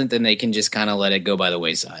it doesn't, then they can just kind of let it go by the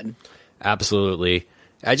wayside. Absolutely.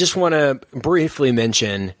 I just want to briefly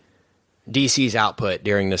mention DC's output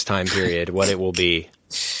during this time period, what it will be.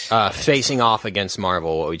 Facing off against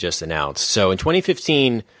Marvel, what we just announced. So in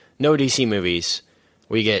 2015, no DC movies.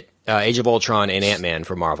 We get Age of Ultron and Ant-Man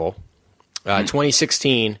from Marvel.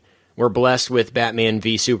 2016, we're blessed with Batman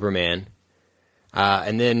v Superman.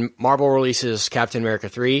 And then Marvel releases Captain America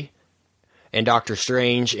 3 and Doctor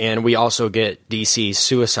Strange, and we also get DC's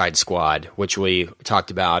Suicide Squad, which we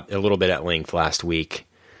talked about a little bit at length last week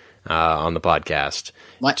on the podcast.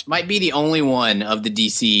 Might be the only one of the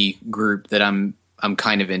DC group that I'm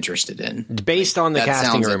kind of interested in, based on the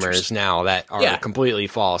casting rumors now that are completely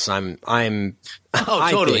false. Totally.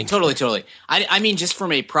 I mean, just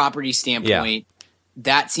from a property standpoint,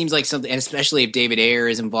 that seems like something, and especially if David Ayer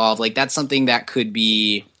is involved, like that's something that could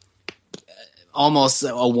be almost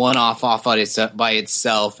a one-off by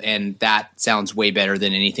itself, and that sounds way better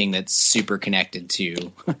than anything that's super connected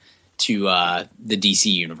to the DC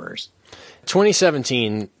universe.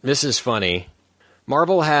 2017. This is funny.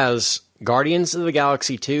 Marvel has Guardians of the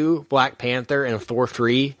Galaxy 2, Black Panther, and Thor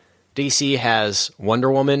 3. DC has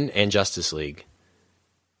Wonder Woman and Justice League.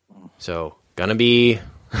 So, gonna be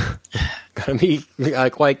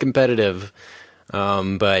quite competitive.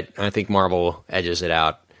 But I think Marvel edges it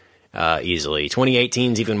out easily.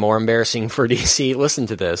 2018 is even more embarrassing for DC. Listen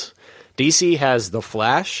to this. DC has The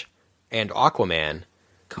Flash and Aquaman.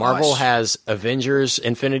 Gosh. Marvel has Avengers,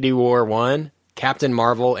 Infinity War 1, Captain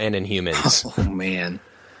Marvel, and Inhumans. Oh, man.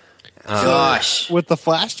 Gosh. With The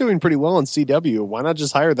Flash doing pretty well in CW, why not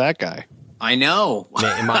just hire that guy? I know.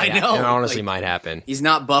 It honestly might happen. He's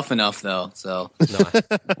not buff enough, though. So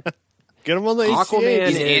get him on the Aquaman.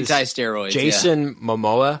 He's anti-steroids. Jason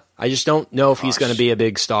Momoa. I just don't know if he's going to be a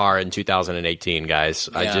big star in 2018, guys.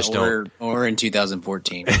 Yeah, I just don't. Or in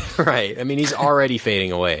 2014. Right. I mean, he's already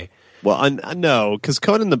fading away. Well, no, because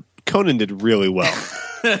Conan did really well.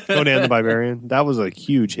 Conan the Barbarian, that was a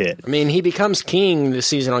huge hit. I mean, he becomes king this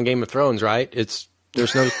season on Game of Thrones, right? There's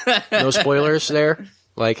no spoilers there.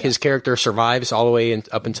 Like his character survives all the way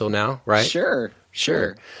up until now, right? Sure.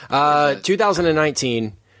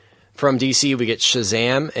 2019 from DC, we get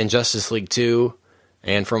Shazam and Justice League 2,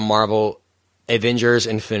 and from Marvel, Avengers: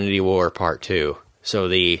 Infinity War Part 2. So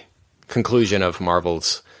the conclusion of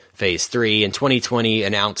Marvel's Phase 3. In 2020,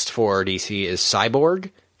 announced for DC is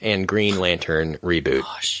Cyborg and Green Lantern reboot.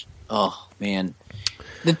 Gosh. Oh, man.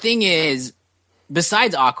 The thing is,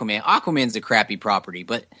 besides Aquaman's a crappy property,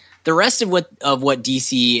 but the rest of what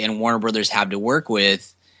DC and Warner Brothers have to work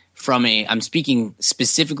with I'm speaking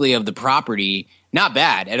specifically of the property, not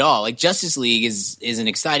bad at all. Like Justice League is an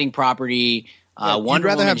exciting property. You'd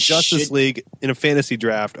rather have Justice League in a fantasy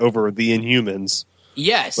draft over the Inhumans.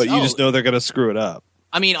 Yes. But you just know they're going to screw it up.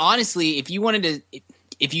 I mean, honestly, if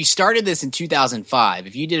you started this in 2005,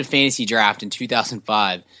 if you did a fantasy draft in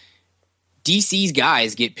 2005, DC's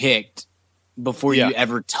guys get picked before you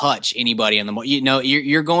ever touch anybody on the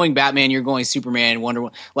you're going Batman, you're going Superman, Wonder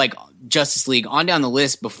Woman, like Justice League on down the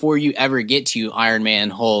list before you ever get to Iron Man,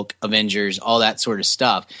 Hulk, Avengers, all that sort of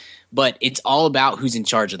stuff. But it's all about who's in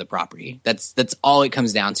charge of the property. That's all it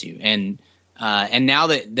comes down to. And now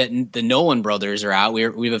that the Nolan brothers are out,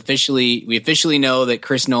 we officially know that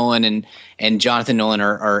Chris Nolan and Jonathan Nolan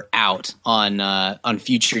are out on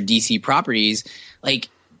future DC properties. Like,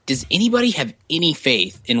 does anybody have any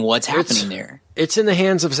faith in what's happening there? It's in the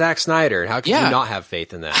hands of Zack Snyder. How can you not have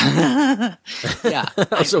faith in that? Yeah,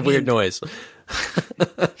 that's a weird noise.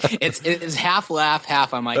 It's half laugh,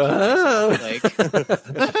 half I might. It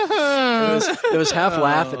was half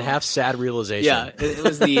laugh and half sad realization. Yeah, it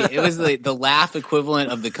was the laugh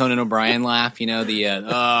equivalent of the Conan O'Brien laugh. You know, the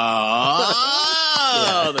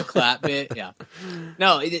the clap bit. Yeah,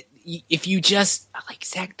 no. If you just like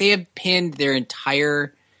Zach, they have pinned their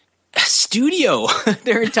entire studio.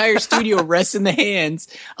 Their entire studio rests in the hands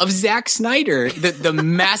of Zack Snyder, the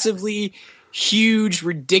massively huge,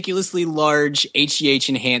 ridiculously large HGH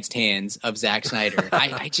enhanced hands of Zack Snyder.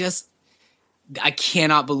 I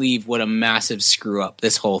cannot believe what a massive screw up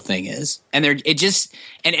this whole thing is. And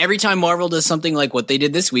and every time Marvel does something like what they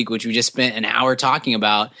did this week, which we just spent an hour talking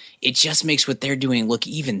about, it just makes what they're doing look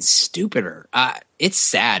even stupider. It's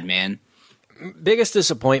sad, man. Biggest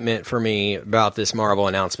disappointment for me about this Marvel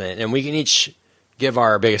announcement, and we can each give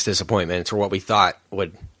our biggest disappointments or what we thought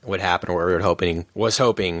would happen or we were hoping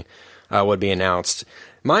would be announced.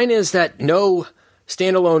 Mine is that no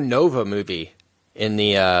standalone Nova movie in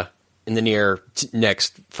the near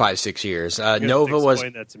next 5-6 years.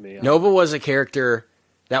 Nova was a character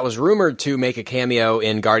that was rumored to make a cameo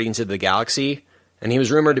in Guardians of the Galaxy, and he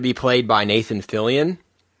was rumored to be played by Nathan Fillion.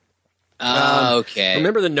 Okay.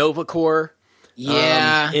 Remember the Nova Corps?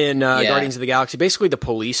 Yeah. In Guardians of the Galaxy, basically the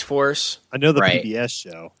police force. I know the PBS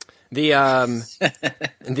show. The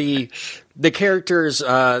characters.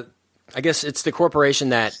 I guess it's the corporation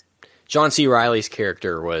that John C. Reilly's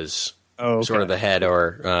character was sort of the head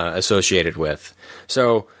or associated with.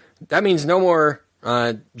 So that means no more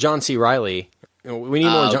John C. Reilly. We need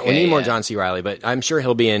more. We need more John C. Reilly, but I'm sure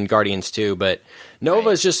he'll be in Guardians too. But Nova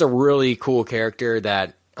is just a really cool character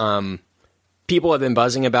that people have been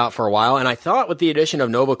buzzing about for a while. And I thought with the addition of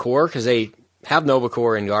Nova Corps, because they have Nova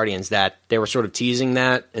Corps in Guardians, that they were sort of teasing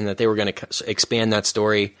that and that they were going to expand that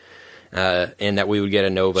story. And that we would get a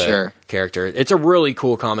Nova character. It's a really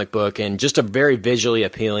cool comic book and just a very visually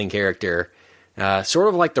appealing character. Sort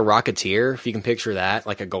of like the Rocketeer, if you can picture that,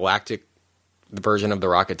 like a galactic version of the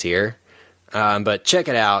Rocketeer. But check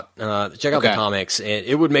it out. Check out the comics.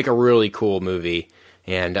 It would make a really cool movie.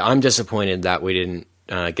 And I'm disappointed that we didn't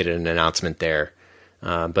get an announcement there.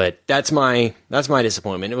 But that's my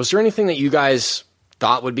disappointment. Was there anything that you guys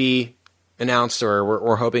thought would be announced or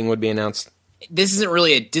were hoping would be announced? This isn't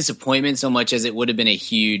really a disappointment so much as it would have been a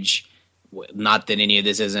huge, not that any of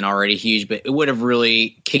this isn't already huge, but it would have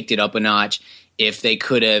really kicked it up a notch if they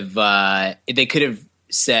could have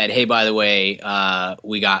said, hey, by the way,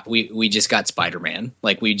 we just got Spider-Man.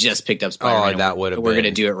 Like, we just picked up Spider-Man. Oh, that would have We're going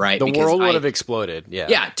to do it right. The world would have exploded. Yeah.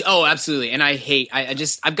 Yeah. Oh, absolutely. And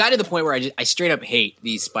I've got to the point where I straight up hate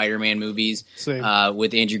these Spider-Man movies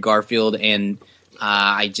with Andrew Garfield. And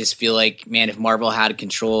I just feel like, man, if Marvel had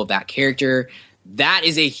control of that character, that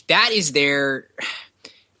is their,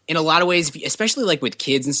 in a lot of ways, especially like with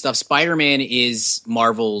kids and stuff, Spider-Man is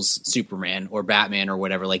Marvel's Superman or Batman or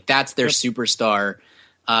whatever. Like, that's their superstar.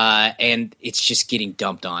 And it's just getting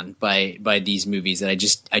dumped on by these movies that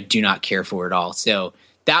I do not care for at all. So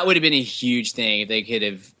that would have been a huge thing if they could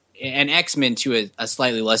have, and X-Men to a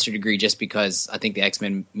slightly lesser degree, just because I think the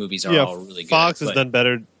X-Men movies are all really good. Fox has done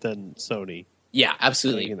better than Sony. Yeah,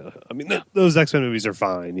 absolutely. Those X-Men movies are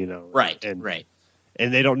fine, Right, right.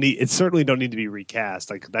 And they certainly don't need to be recast.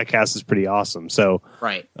 Like, that cast is pretty awesome. So,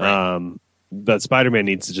 right. But Spider-Man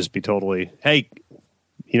needs to just be totally, hey,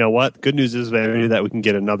 you know what? Good news is maybe that we can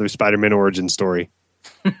get another Spider-Man origin story,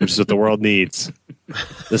 which is what the world needs.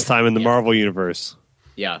 This time in the Marvel universe.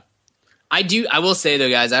 Yeah. I will say, though,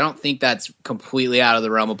 guys, I don't think that's completely out of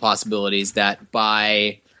the realm of possibilities that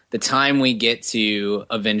by the time we get to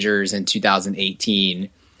Avengers in 2018,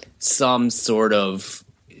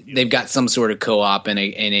 they've got some sort of co-op and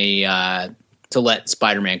a to let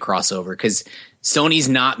Spider-Man cross over, because Sony's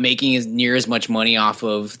not making near as much money off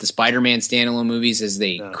of the Spider-Man standalone movies as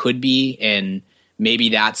they could be, and maybe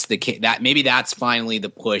that's finally the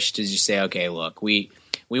push to just say, okay, look, we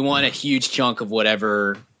want a huge chunk of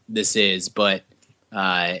whatever this is, but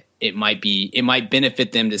it might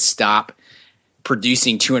benefit them to stop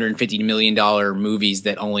producing $250 million movies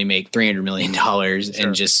that only make $300 million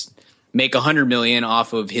and just make $100 million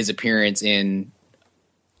off of his appearance in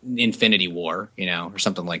Infinity War, or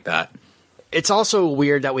something like that. It's also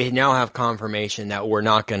weird that we now have confirmation that we're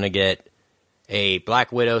not going to get a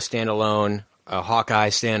Black Widow standalone, a Hawkeye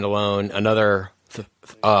standalone, another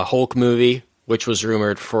Hulk movie, which was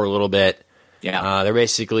rumored for a little bit. Yeah, they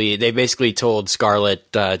basically told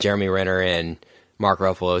Scarlett, Jeremy Renner, and Mark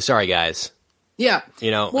Ruffalo, sorry guys. Yeah,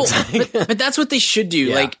 but that's what they should do.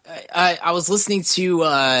 Yeah. Like, I was listening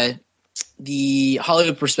to the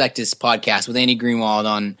Hollywood Prospectus podcast with Andy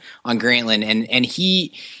Greenwald on Grantland, and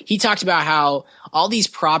he talked about how all these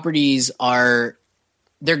properties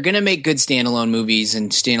they're going to make good standalone movies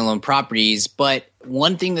and standalone properties, but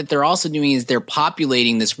one thing that they're also doing is they're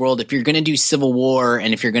populating this world. If you're going to do Civil War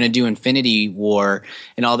and if you're going to do Infinity War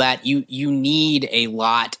and all that, you need a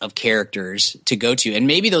lot of characters to go to, and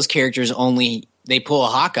maybe those characters they pull a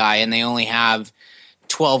Hawkeye and they only have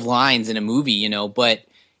 12 lines in a movie, but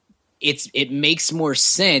it makes more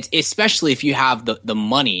sense, especially if you have the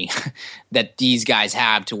money that these guys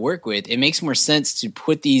have to work with. It makes more sense to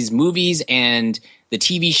put these movies and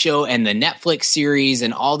TV show and the Netflix series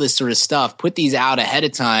and all this sort of stuff. Put these out ahead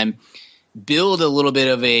of time, build a little bit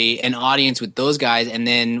of an audience with those guys, and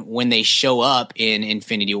then when they show up in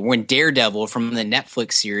Infinity War, when Daredevil from the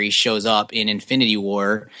Netflix series shows up in Infinity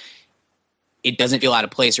War, it doesn't feel out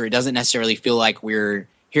of place, or it doesn't necessarily feel like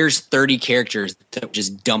here's 30 characters that are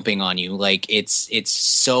just dumping on you. Like it's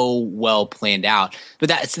so well planned out. But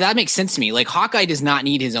that makes sense to me. Like Hawkeye does not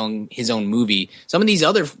need his own movie. Some of these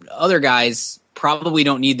other guys probably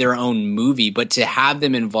don't need their own movie, but to have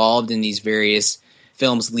them involved in these various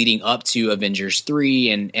films leading up to Avengers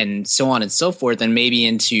 3 and so on and so forth, and maybe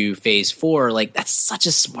into Phase 4, like that's such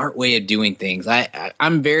a smart way of doing things.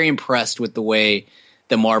 I'm very impressed with the way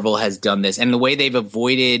the Marvel has done this and the way they've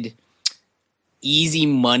avoided easy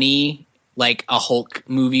money like a Hulk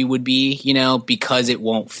movie would be, because it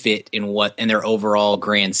won't fit in their overall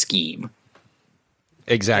grand scheme.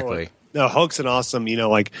 Exactly. No, Hulk's an awesome,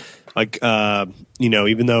 even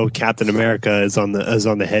though Captain America is on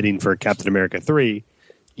the heading for Captain America 3,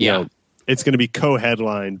 it's going to be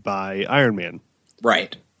co-headlined by Iron Man.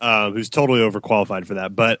 Right. Who's totally overqualified for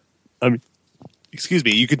that. But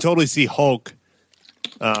you could totally see Hulk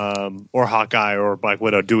or Hawkeye or Black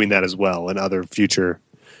Widow doing that as well in other future.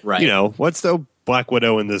 Right. What's the Black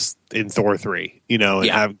Widow in Thor 3? And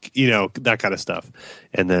have that kind of stuff,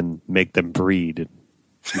 and then make them breed and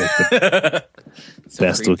make the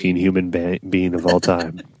best looking human being of all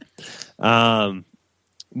time.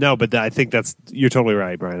 No, but I think you're totally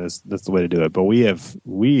right, Brian. That's the way to do it. But we have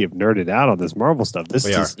nerded out on this Marvel stuff. This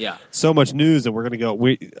is so much news, and we're going to go.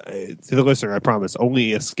 To the listener, I promise,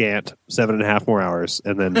 only a scant 7.5 more hours,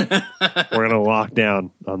 and then we're going to lock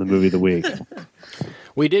down on the movie of the week.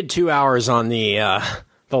 We did 2 hours on the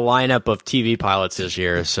lineup of TV pilots this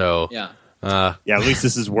year, so at least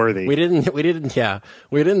this is worthy. We didn't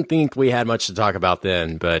think we had much to talk about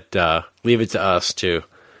then, but leave it to us to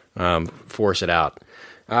force it out.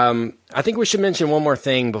 I think we should mention one more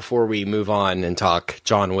thing before we move on and talk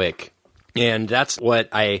John Wick. And that's what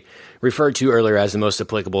I referred to earlier as the most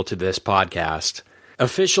applicable to this podcast.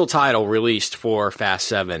 Official title released for Fast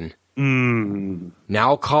 7.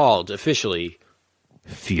 Now called officially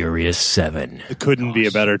Furious 7. It couldn't be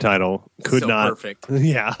a better title. Could not. Perfect.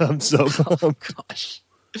 Yeah, I'm so bummed. Gosh.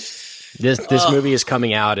 This movie is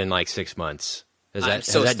coming out in like 6 months. Has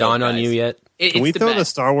that dawned on you yet? Can we throw the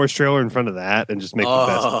Star Wars trailer in front of that and just make the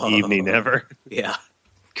best evening ever? Yeah.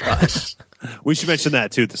 Gosh. We should mention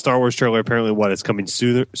that, too. The Star Wars trailer, apparently, is coming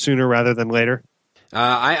sooner rather than later?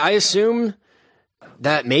 I assume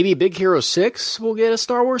that maybe Big Hero 6 will get a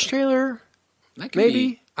Star Wars trailer.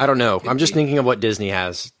 Maybe? I don't know. I'm just thinking of what Disney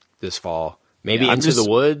has this fall. Maybe Into the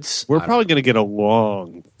Woods. We're probably going to get a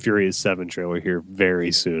long Furious 7 trailer here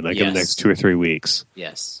very soon, in the next 2 or 3 weeks.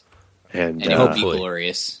 Yes. And it will be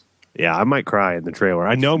glorious. Yeah, I might cry in the trailer.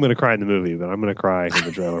 I know I'm going to cry in the movie, but I'm going to cry in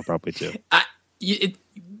the trailer probably too.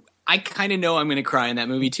 I kind of know I'm going to cry in that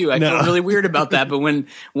movie too. I feel really weird about that, but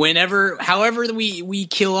however we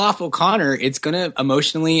kill off O'Connor, it's going to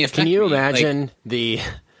emotionally affect me. Can you imagine the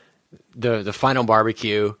final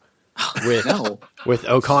barbecue with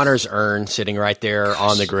O'Connor's urn sitting right there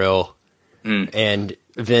on the grill, and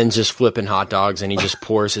Vin's just flipping hot dogs, and he just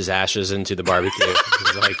pours his ashes into the barbecue.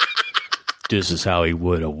 He's like, this is how he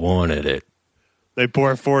would have wanted it. They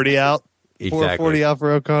pour 40 out. Exactly. Pour 40 out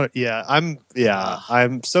for O'Connor. Yeah,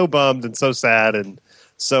 I'm so bummed and so sad and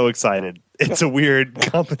so excited. It's a weird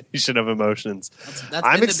combination of emotions. That's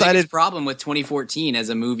I'm excited. The biggest problem with 2014 as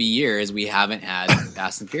a movie year is we haven't had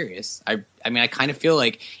Fast and Furious. I mean, I kind of feel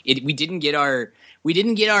like we didn't get our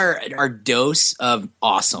dose of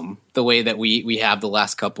awesome the way that we have the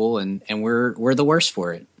last couple, and we're the worst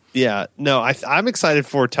for it. Yeah, no, I'm excited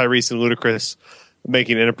for Tyrese and Ludacris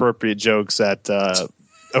making inappropriate jokes at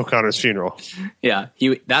O'Connor's funeral. Yeah,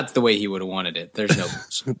 that's the way he would have wanted it. There's no.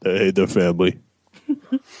 They hate their family.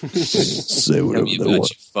 Say whatever they want.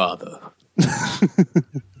 Your father.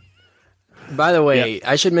 By the way,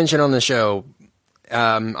 I should mention on the show,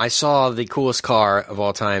 I saw the coolest car of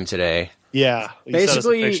all time today. Yeah,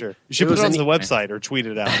 basically, you should put it on the website or tweet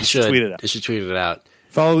it out. I should tweet it out.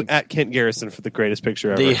 Follow at Kent Garrison for the greatest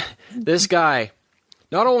picture ever. This guy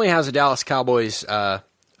not only has a Dallas Cowboys 5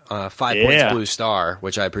 points blue star,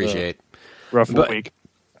 which I appreciate. Rough week.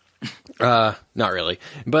 Not really.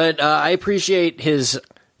 But I appreciate his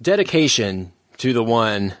dedication to the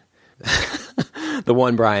one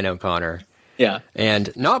Brian O'Connor. Yeah.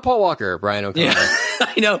 And not Paul Walker, Brian O'Connor. Yeah.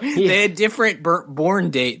 I know. They had different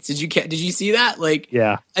born dates. Did you see that? Like,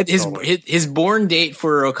 his born date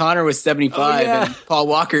for O'Connor was 75 and Paul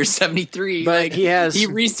Walker's 73. But he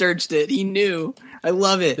researched it. He knew. I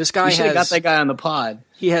love it. This guy got that guy on the pod.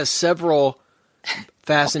 He has several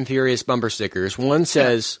Fast and Furious bumper stickers. One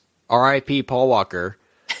says R.I.P. Paul Walker,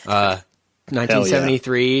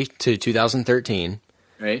 1973 to 2013.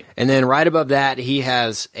 Right. And then right above that, he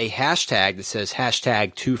has a hashtag that says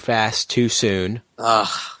hashtag too fast, too soon.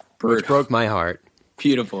 Which broke my heart.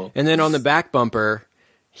 Beautiful. And then on the back bumper,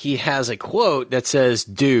 he has a quote that says,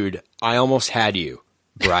 "Dude, I almost had you.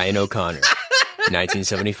 Brian O'Connor,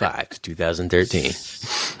 1975 to 2013.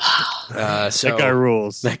 So That guy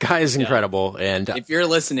rules. That guy is incredible. And If you're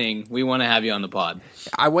listening, we want to have you on the pod.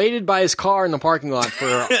 I waited by his car in the parking lot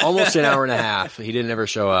for almost an hour and a half. He didn't ever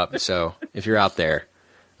show up. So if you're out there,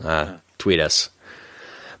 tweet us.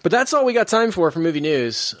 But that's all we got time for movie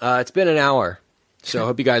news. It's been an hour, so I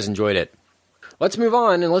hope you guys enjoyed it. Let's move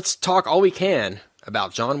on and let's talk all we can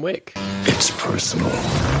about John Wick. It's personal.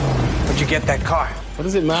 Where'd you get that car? What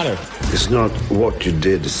does it matter? It's not what you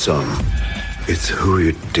did, son. It's who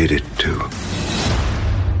you did it to.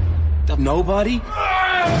 Nobody?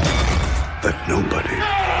 That nobody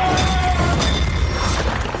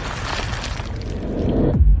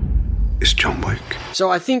is John Wick. So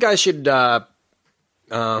I think I should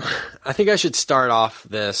start off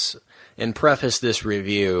this and preface this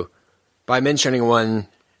review by mentioning one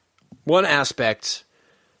aspect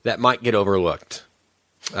that might get overlooked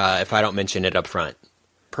if I don't mention it up front.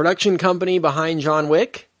 Production company behind John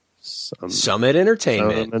Wick, Summit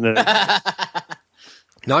Entertainment.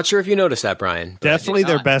 Not sure if you noticed that, Brian. Definitely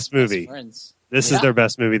their best movie. This is their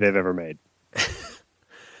best movie they've ever made.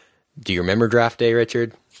 Do you remember Draft Day,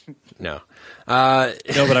 Richard? No. No,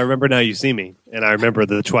 but I remember Now You See Me, and I remember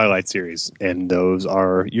the Twilight series, and those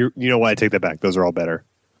are you know why I take that back. Those are all better.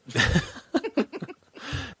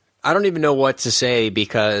 I don't even know what to say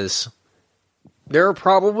because there are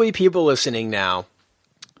probably people listening now,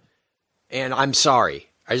 and I'm sorry.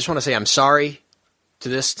 I just want to say I'm sorry to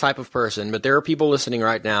this type of person, but there are people listening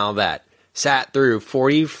right now that sat through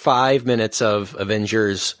 45 minutes of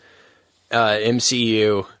Avengers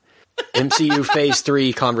MCU Phase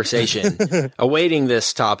 3 conversation, awaiting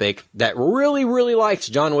this topic that really, really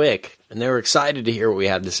liked John Wick, and they were excited to hear what we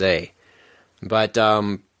had to say. But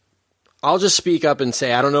I'll just speak up and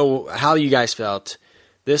say I don't know how you guys felt.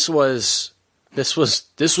 This was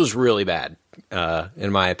really bad,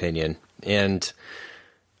 in my opinion, and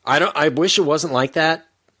I wish it wasn't like that.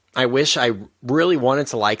 I wish I really wanted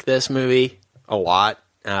to like this movie a lot.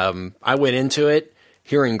 I went into it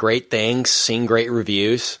hearing great things, seeing great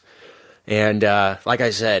reviews. And like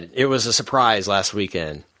I said, it was a surprise last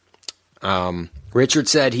weekend. Last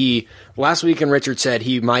weekend Richard said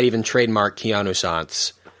he might even trademark Keanu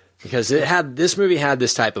Sans because this movie had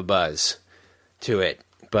this type of buzz to it.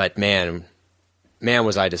 But man,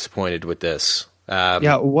 was I disappointed with this.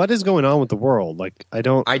 What is going on with the world? Like, I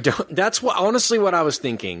don't. That's honestly what I was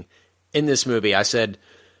thinking in this movie. I said,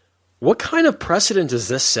 what kind of precedent does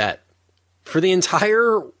this set for the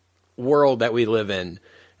entire world that we live in,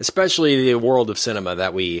 especially the world of cinema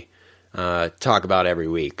that we talk about every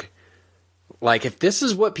week? Like, if this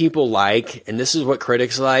is what people like and this is what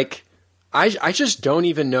critics like, I just don't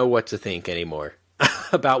even know what to think anymore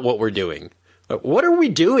about what we're doing. Like, what are we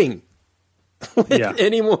doing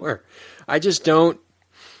anymore? I just don't.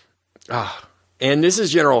 And this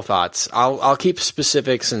is general thoughts. I'll keep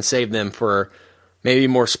specifics and save them for maybe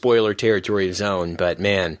more spoiler territory zone. But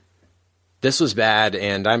man, this was bad,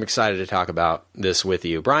 and I'm excited to talk about this with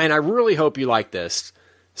you, Brian. I really hope you like this,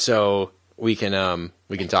 so we can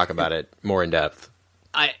talk about it more in depth.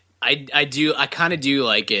 I do. I kind of do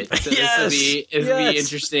like it. So Yes! This will be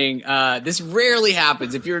interesting. This rarely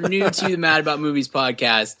happens. If you're new to the Mad About Movies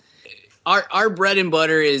podcast, our bread and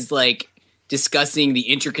butter is like discussing the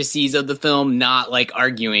intricacies of the film, not like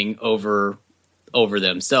arguing over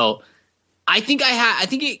them. So I think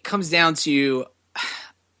it comes down to,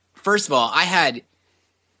 first of all, I had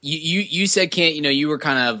you said, Kent, you were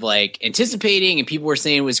kind of like anticipating and people were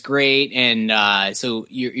saying it was great, and so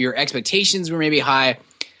your expectations were maybe high.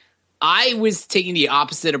 I was taking the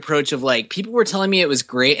opposite approach of like, people were telling me it was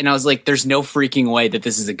great, and I was like, there's no freaking way that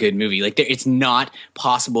this is a good movie. Like, it's not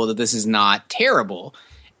possible that this is not terrible.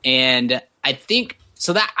 And I think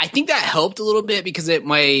that helped a little bit because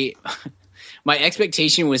my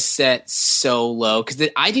expectation was set so low because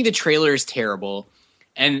I think the trailer is terrible.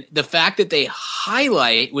 And the fact that they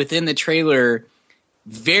highlight within the trailer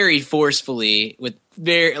very forcefully with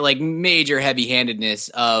very like major heavy-handedness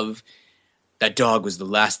of, that dog was the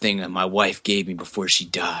last thing that my wife gave me before she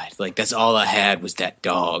died. Like, that's all I had was that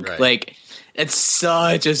dog. Right. Like, it's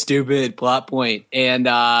such a stupid plot point. And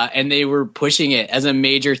they were pushing it as a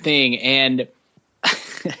major thing. And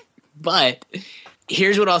but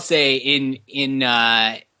here's what I'll say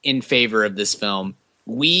in favor of this film.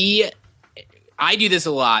 I do this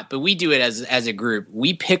a lot, but we do it as a group.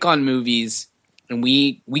 We pick on movies and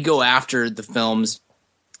we go after the films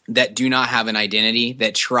that do not have an identity,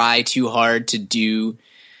 that try too hard to do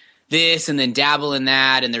this and then dabble in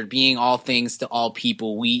that, and they're being all things to all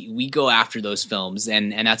people. We go after those films,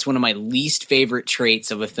 and that's one of my least favorite traits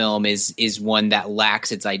of a film is one that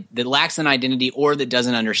lacks an identity or that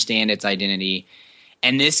doesn't understand its identity.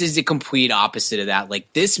 And this is the complete opposite of that.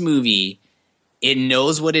 Like, this movie, it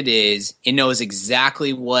knows what it is. It knows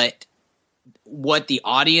exactly what the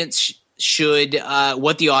audience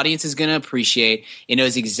what the audience is going to appreciate. It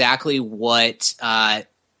knows exactly what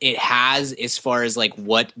it has as far as like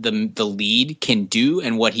what the lead can do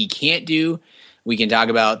and what he can't do. We can talk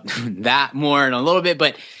about that more in a little bit,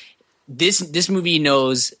 but this movie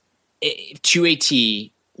knows to a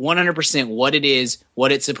T 100% what it is,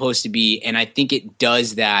 what it's supposed to be, and I think it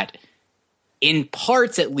does that in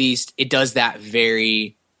parts. At least it does that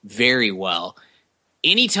very, very well.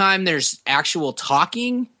 Anytime there's actual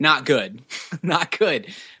talking, not good, not good.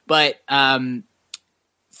 But I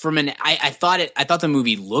thought the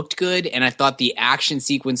movie looked good, and I thought the action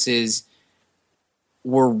sequences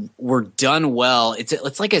were done well.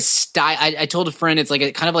 It's like a style. I told a friend it's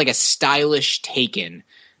like kind of like a stylish Taken.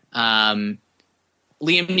 Liam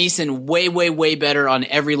Neeson way, way, way better on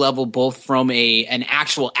every level, both from an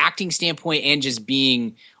actual acting standpoint and just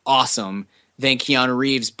being awesome than Keanu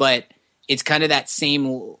Reeves, but it's kind of that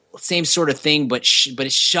same sort of thing, but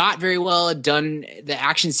it's shot very well. Done. The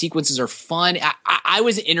action sequences are fun. I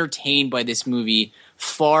was entertained by this movie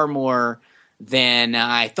far more than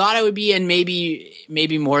I thought I would be, and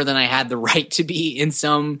maybe more than I had the right to be in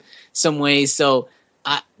some ways. So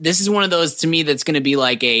this is one of those to me that's going to be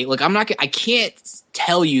like I can't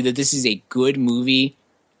tell you that this is a good movie,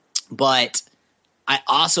 but I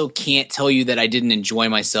also can't tell you that I didn't enjoy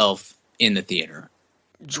myself in the theater.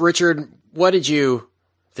 Richard, what did you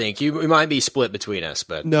think? We might be split between us,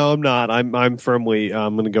 but no, I'm not. I'm firmly.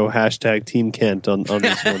 I'm going to go hashtag Team Kent on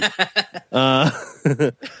this one.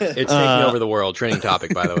 It's taking over the world. Trending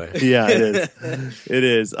topic, by the way. Yeah, it is. It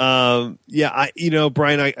is. Yeah,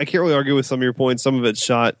 Brian, I can't really argue with some of your points. Some of it's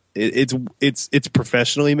shot. It's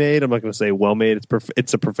professionally made. I'm not going to say well made.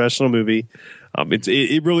 It's a professional movie.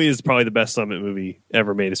 It really is probably the best Summit movie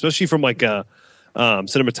ever made, especially from like a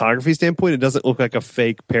cinematography standpoint. It doesn't look like a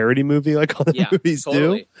fake parody movie like all the movies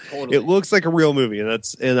do. Totally. It looks like a real movie,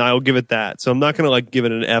 and I'll give it that. So I'm not going to like give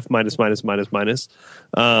it an F minus. But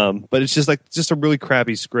it's just a really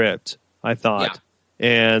crappy script, I thought. Yeah.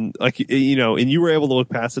 And like and you were able to look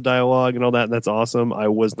past the dialogue and all that, and that's awesome. I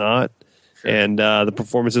was not, sure. And the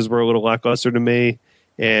performances were a little lackluster to me.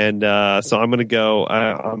 And so I'm going to go.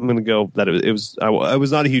 I'm going to go that it was. I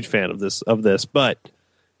was not a huge fan of this, but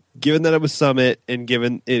given that it was Summit and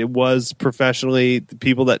given it was professionally, the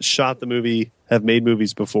people that shot the movie have made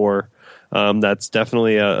movies before. That's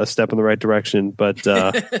definitely a step in the right direction. But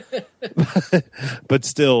but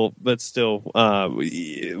still, what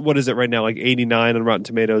is it right now? Like 89 on Rotten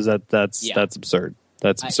Tomatoes. That's absurd.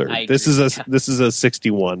 That's absurd. I this is a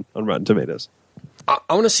 61 on Rotten Tomatoes. I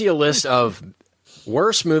want to see a list of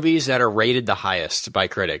worst movies that are rated the highest by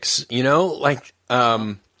critics. We've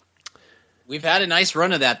had a nice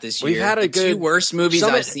run of that this year. We've had two worst movies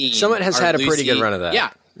I've seen. Summit has had a pretty good run of that. Yeah.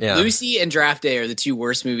 Lucy and Draft Day are the two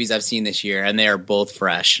worst movies I've seen this year, and they are both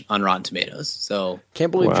fresh on Rotten Tomatoes. So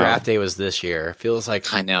can't believe Draft Day was this year. Feels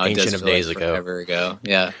like I know, ancient of days like ago. Forever ago.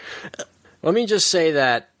 Yeah. Let me just say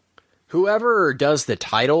that whoever does the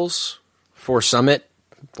titles for Summit,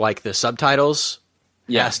 like the subtitles,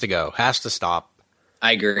 has to go. Has to stop.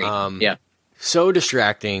 I agree. Yeah. So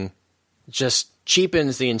distracting. Just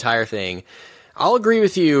cheapens the entire thing. I'll agree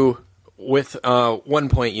with you with one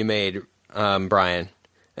point you made, Brian.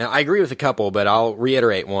 And I agree with a couple, but I'll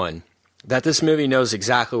reiterate one. That this movie knows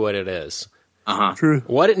exactly what it is. True.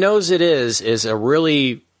 What it knows it is a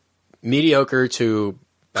really mediocre to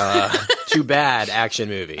bad action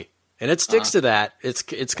movie. And it sticks to that.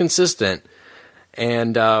 It's consistent.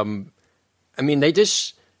 And, they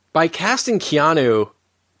just, by casting Keanu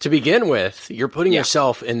to begin with, you're putting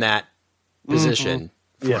yourself in that position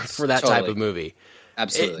for that type of movie.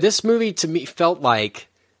 Absolutely. This movie to me felt like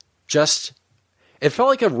it felt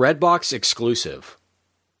like a Redbox exclusive.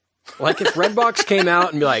 Like if Redbox came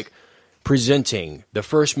out and be like, presenting the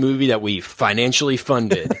first movie that we financially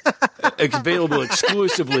funded, available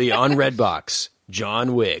exclusively on Redbox,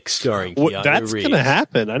 John Wick, starring Keanu Reeves. That's going to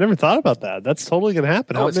happen. I never thought about that. That's totally going to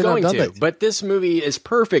happen. Oh, it's going to. But this movie is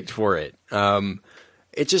perfect for it.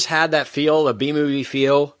 It just had that feel, a B-movie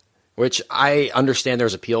feel, which I understand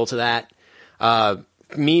there's appeal to that.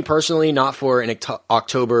 Me personally, not for an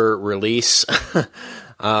October release.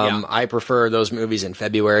 I prefer those movies in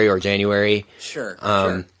February or January. Sure.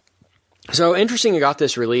 So interesting you got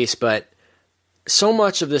this release, but so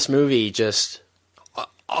much of this movie just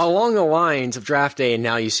along the lines of Draft Day and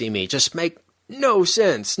Now You See Me just make no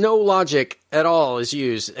sense. No logic at all is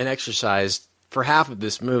used and exercised for half of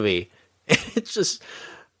this movie. It's just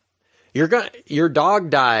your dog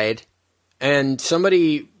died and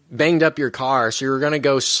somebody banged up your car, so you're going to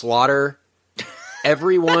go slaughter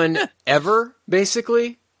everyone ever,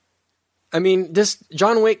 basically. I mean, this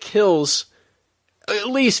John Wick kills at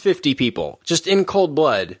least 50 people just in cold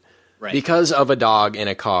blood because of a dog in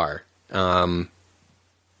a car.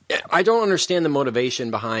 I don't understand the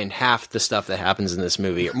motivation behind half the stuff that happens in this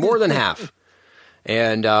movie, more than half.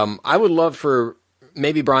 And I would love for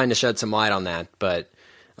maybe Brian to shed some light on that, but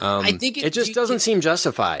I think it just doesn't seem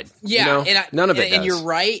justified. Yeah, you know? None of it does. And you're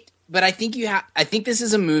right, but I think I think this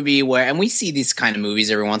is a movie where, and we see these kind of movies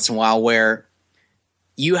every once in a while, where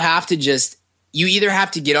you have to you either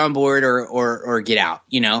have to get on board or get out,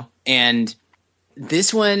 you know? And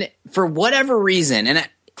this one, for whatever reason, and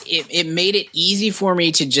it made it easy for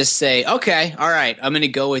me to just say, okay, all right, I'm going to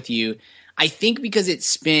go with you. I think because it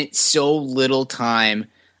spent so little time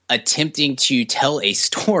attempting to tell a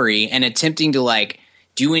story and attempting to like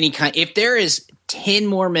do any kind. If there is 10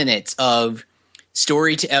 more minutes of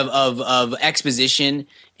story of exposition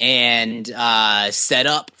and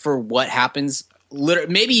setup for what happens,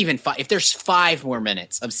 maybe even if there's 5 more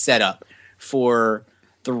minutes of setup for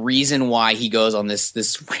the reason why he goes on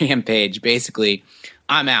this rampage, basically,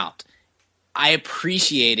 I'm out. I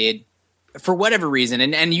appreciated, for whatever reason,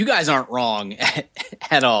 and you guys aren't wrong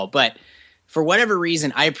at all, but for whatever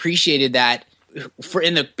reason, I appreciated that.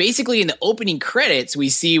 Basically in the opening credits, we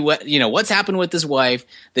see what's happened with his wife.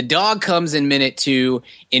 The dog comes in minute 2.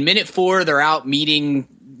 In minute 4, they're out meeting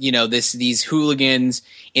these hooligans.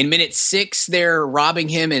 In minute 6, they're robbing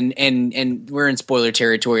him, and we're in spoiler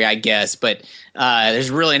territory, I guess, but there's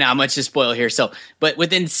really not much to spoil here. So, but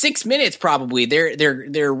within 6 minutes, probably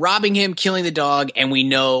they're robbing him, killing the dog, and we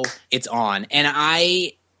know it's on. And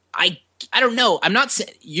I don't know. I'm not saying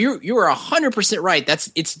you are 100% right.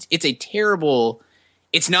 It's a terrible.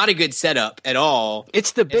 It's not a good setup at all.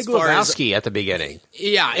 It's the Big Lebowski at the beginning.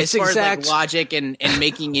 Yeah, it's as far exact as like logic and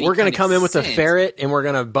making any we're going to come in with sense. a ferret and we're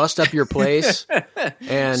going to bust up your place,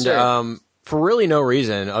 and for really no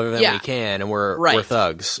reason other than we can, and we're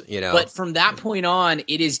thugs, you know. But from that point on,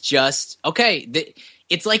 it is just okay.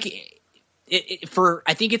 It's like.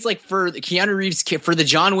 I think it's like for the Keanu Reeves, for the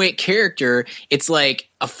John Wick character, it's like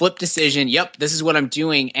a flip decision. Yep, this is what I'm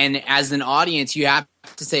doing. And as an audience, you have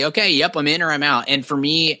to say, okay, yep, I'm in or I'm out. And for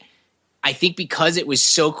me, I think because it was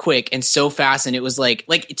so quick and so fast, and it was like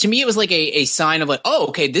to me, it was like a sign of like, oh,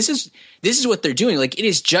 okay, this is what they're doing. Like, it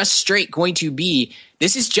is just straight going to be,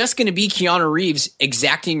 this is just going to be Keanu Reeves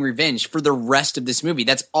exacting revenge for the rest of this movie.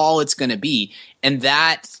 That's all it's going to be. And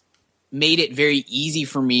that made it very easy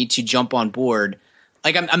for me to jump on board.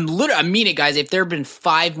 Like, I mean it, guys. If there have been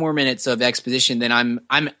 5 more minutes of exposition, then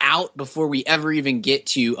I'm out before we ever even get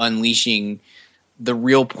to unleashing the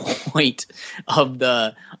real point of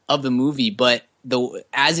the movie. But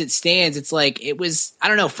as it stands, it's like, it was, I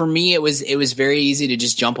don't know, for me it was very easy to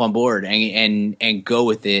just jump on board and go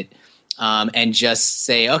with it, and just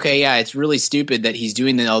say, okay, yeah, it's really stupid that he's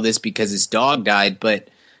doing all this because his dog died, but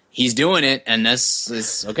he's doing it, and this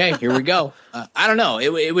is okay. Here we go. I don't know.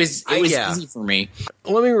 It was easy for me.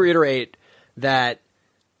 Let me reiterate that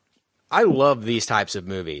I love these types of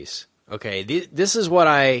movies. Okay, this is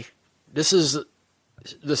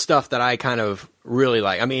the stuff that I kind of really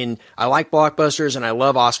like. I mean, I like blockbusters and I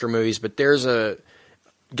love Oscar movies, but there's a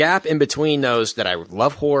gap in between those that I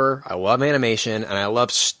love horror, I love animation, and I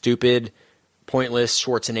love stupid, pointless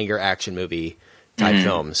Schwarzenegger action movie type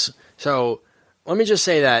films. So let me just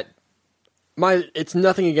say that it's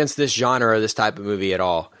nothing against this genre or this type of movie at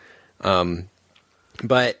all.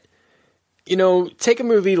 But, take a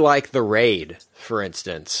movie like The Raid, for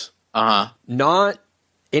instance. Not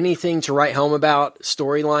anything to write home about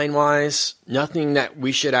storyline-wise, nothing that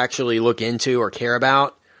we should actually look into or care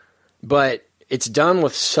about, but it's done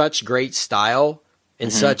with such great style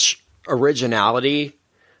and such originality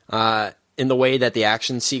in the way that the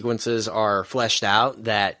action sequences are fleshed out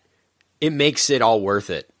that it makes it all worth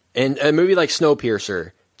it. And a movie like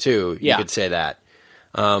Snowpiercer, too, you could say that.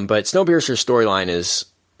 But Snowpiercer's storyline is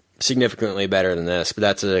significantly better than this, but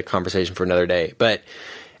that's a conversation for another day. But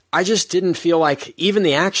I just didn't feel like even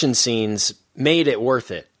the action scenes made it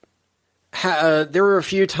worth it. There were a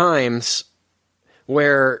few times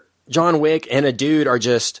where John Wick and a dude are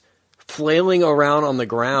just flailing around on the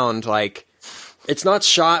ground, like it's not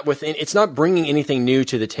shot it's not bringing anything new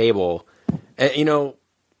to the table.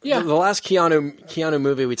 Yeah. The last Keanu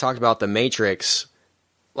movie we talked about, The Matrix,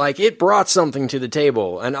 like, it brought something to the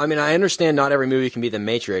table. And I mean, I understand not every movie can be The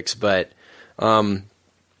Matrix, but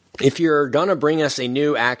if you're gonna bring us a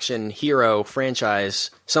new action hero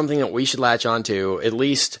franchise, something that we should latch onto, at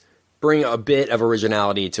least bring a bit of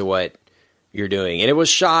originality to what you're doing. And it was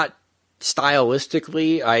shot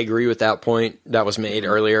stylistically. I agree with that point that was made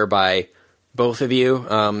earlier by both of you.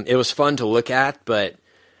 It was fun to look at, but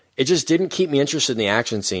it just didn't keep me interested in the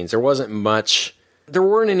action scenes. There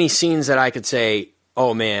weren't any scenes that I could say,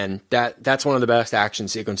 oh man, that's one of the best action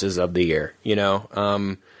sequences of the year, you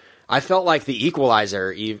know? I felt like The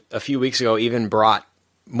Equalizer a few weeks ago even brought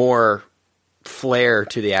more flair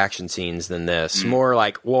to the action scenes than this. More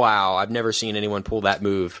like, wow, I've never seen anyone pull that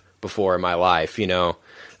move before in my life, you know,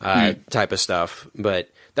 type of stuff. But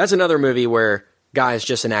that's another movie where guys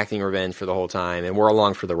just enacting revenge for the whole time, and we're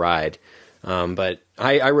along for the ride. But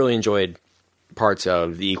I really enjoyed parts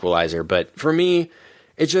of The Equalizer. But for me,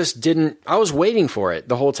 it just didn't. I was waiting for it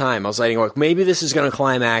the whole time. I was like, maybe this is going to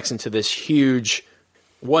climax into this huge,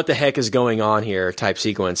 what the heck is going on here type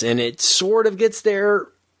sequence, and it sort of gets there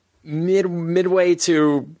midway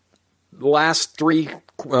to the last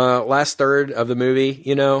third of the movie,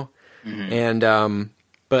 you know, and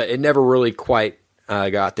but it never really quite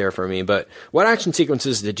got there for me. But what action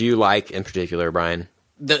sequences did you like in particular, Brian?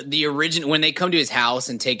 The original, when they come to his house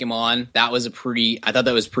and take him on, I thought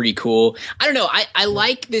that was pretty cool. I don't know. I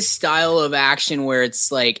like this style of action where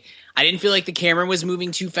it's like, I didn't feel like the camera was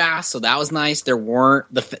moving too fast, so that was nice. There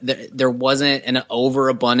wasn't an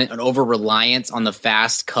over reliance on the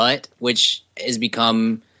fast cut, which has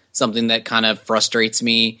become something that kind of frustrates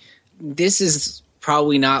me. This is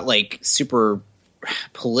probably not like super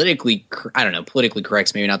politically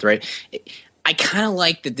correct's maybe not the right. I kind of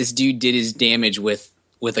like that this dude did his damage with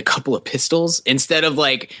a couple of pistols instead of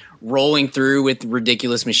like rolling through with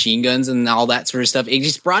ridiculous machine guns and all that sort of stuff. It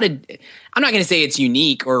just brought I'm not going to say it's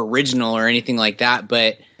unique or original or anything like that,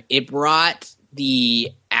 but it brought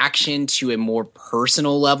the action to a more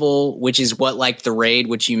personal level, which is what, like The Raid,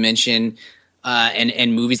 which you mentioned,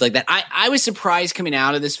 and movies like that. I was surprised coming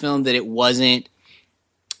out of this film that it wasn't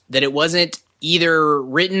either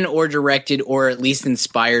written or directed or at least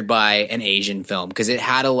inspired by an Asian film, because it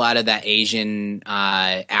had a lot of that Asian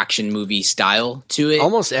action movie style to it.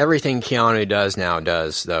 Almost everything Keanu does now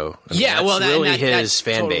does, though. I mean, that's really his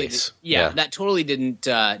fan totally base. That totally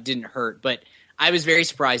didn't hurt. But I was very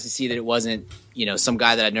surprised to see that it wasn't, you know, some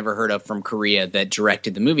guy that I'd never heard of from Korea that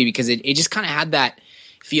directed the movie, because it just kind of had that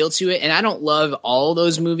feel to it. And I don't love all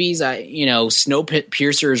those movies.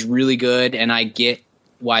 Snowpiercer is really good, and I get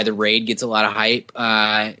why The Raid gets a lot of hype.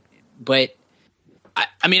 But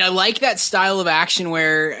I mean, I like that style of action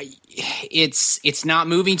where it's not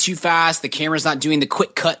moving too fast. The camera's not doing the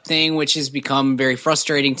quick cut thing, which has become very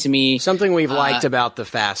frustrating to me. Something we've liked about the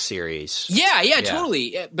Fast series. Yeah,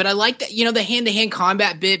 totally. But I like that, you know, the hand-to-hand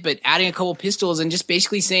combat bit, but adding a couple pistols and just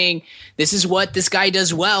basically saying, this is what this guy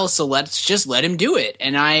does well, so let's just let him do it.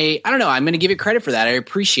 And I don't know, I'm going to give it credit for that. I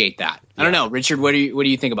appreciate that. I don't know, Richard, what do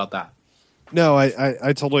you think about that? No,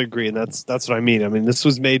 I totally agree, and that's what I mean. I mean, this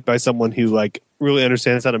was made by someone who like really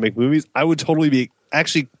understands how to make movies. I would totally be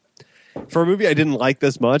actually, for a movie I didn't like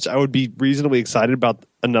this much, I would be reasonably excited about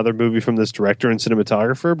another movie from this director and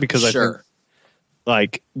cinematographer, because I think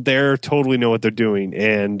like they're totally know what they're doing,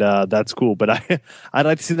 and that's cool. But I'd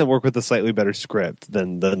like to see them work with a slightly better script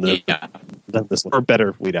than this, or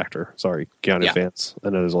better lead actor. Sorry, Keanu fans. I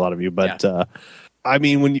know there's a lot of you, but. I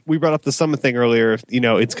mean, when we brought up the Summit thing earlier, you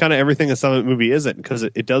know, it's kind of everything a Summit movie isn't, because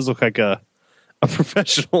it does look like a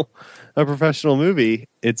professional movie.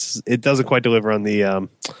 It doesn't quite deliver on the,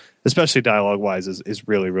 especially dialogue wise, is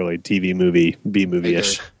really TV movie, B movie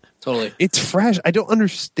ish. Totally, it's fresh. I don't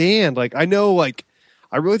understand. Like, I know, like,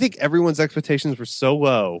 I really think everyone's expectations were so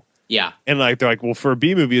low. Yeah, and like they're like, well, for a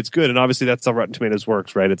B movie, it's good, and obviously that's how Rotten Tomatoes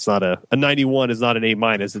works, right? It's not a 91 is not an A-.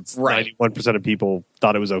 It's 91% of people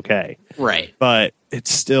thought it was okay, right? But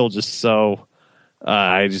it's still just so.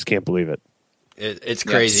 I just can't believe it. It's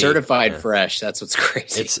crazy. Certified fresh. That's what's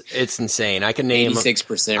crazy. It's insane. I can name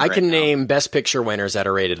 86%. I can name Best Picture winners that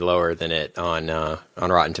are rated lower than it on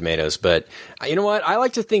Rotten Tomatoes. But you know what? I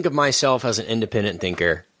like to think of myself as an independent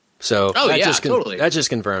thinker. So totally. That just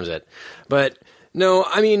confirms it. But no,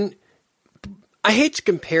 I mean, I hate to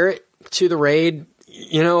compare it to The Raid,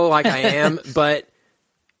 you know, like I am, but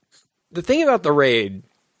the thing about The Raid,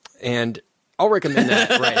 and I'll recommend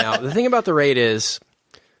that right now, the thing about The Raid is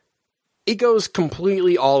it goes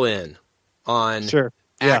completely all in on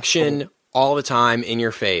action all the time in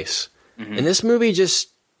your face. Mm-hmm. And this movie just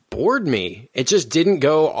bored me. It just didn't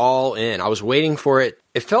go all in. I was waiting for it.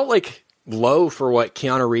 It felt like low for what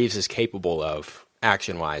Keanu Reeves is capable of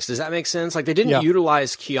action-wise. Does that make sense? Like, they didn't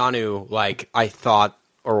utilize Keanu like I thought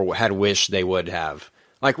or had wished they would have.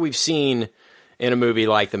 Like we've seen in a movie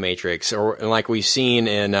like The Matrix, or like we've seen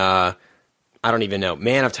in, I don't even know,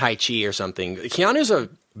 Man of Tai Chi or something. Keanu's a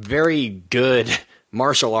very good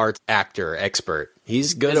martial arts actor, expert.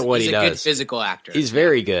 He's good at what he does. He's a good physical actor. He's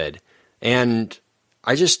very good. And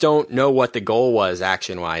I just don't know what the goal was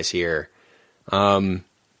action-wise here.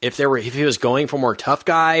 If he was going for more tough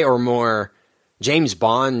guy or more James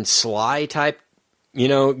Bond Sly type,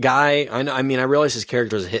 guy. I mean, I realize his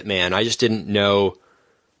character is a hitman. I just didn't know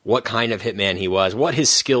what kind of hitman he was, what his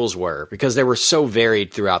skills were, because they were so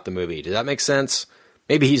varied throughout the movie. Does that make sense?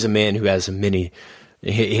 Maybe he's a man who has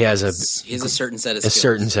he has a certain set of skills. A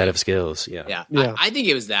certain set of skills. Yeah. Yeah. I think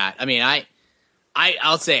it was that. I mean,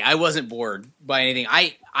 I'll say I wasn't bored by anything.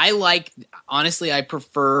 Honestly, I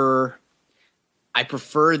prefer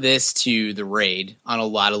this to The Raid on a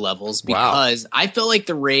lot of levels, because I felt like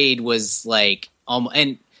The Raid was like,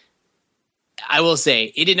 and I will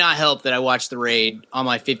say it did not help that I watched The Raid on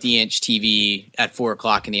my 50-inch TV at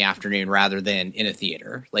 4:00 in the afternoon rather than in a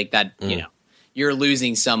theater. Like that, you're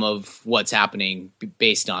losing some of what's happening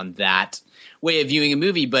based on that way of viewing a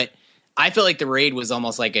movie. But I felt like The Raid was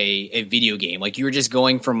almost like a video game. Like you were just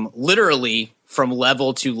going from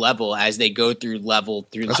level to level as they go through level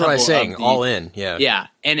through That's level. That's what I was saying. All in. Yeah. Yeah.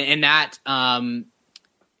 And that, I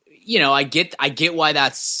get why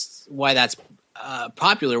that's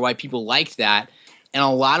popular, why people liked that. In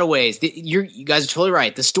a lot of ways, you guys are totally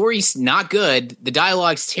right. The story's not good. The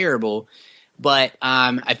dialogue's terrible. But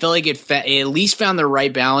I felt like it at least found the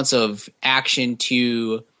right balance of action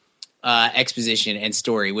to exposition and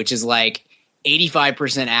story, which is like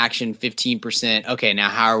 85% action, 15%. Okay, now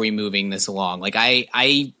how are we moving this along? Like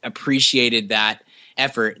I appreciated that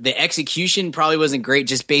effort. The execution probably wasn't great,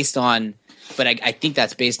 just based on, but I think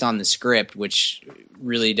that's based on the script, which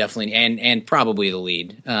really definitely and probably the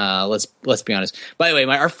lead. Let's be honest. By the way,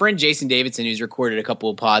 our friend Jason Davidson, who's recorded a couple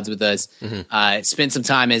of pods with us, spent some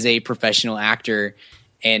time as a professional actor,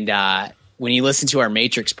 and when he listened to our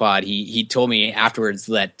Matrix pod, he told me afterwards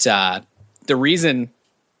that the reason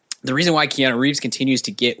why Keanu Reeves continues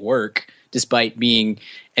to get work despite being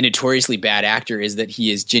a notoriously bad actor is that he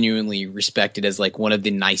is genuinely respected as like one of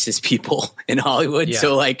the nicest people in Hollywood. Yeah.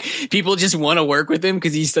 So like people just want to work with him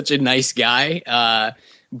because he's such a nice guy.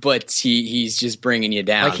 But he's just bringing you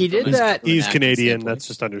down. Like he did that. He's Canadian. That's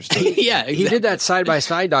just understood. Yeah, exactly. He did that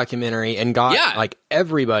side-by-side documentary and got like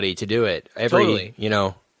everybody to do it. Totally.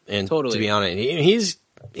 And to be honest,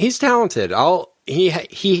 he's talented. He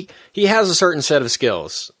has a certain set of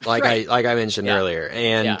skills, like I mentioned earlier,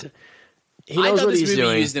 and he knows what he's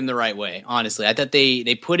doing. Used him the right way. Honestly, I thought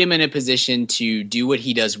they put him in a position to do what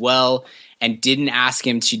he does well, and didn't ask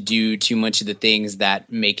him to do too much of the things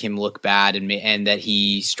that make him look bad and that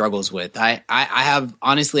he struggles with. I have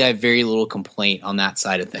very little complaint on that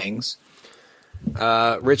side of things.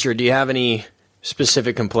 Richard, do you have any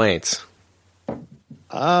specific complaints?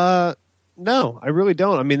 No, I really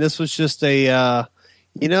don't. I mean, this was just a,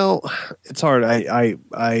 it's hard. I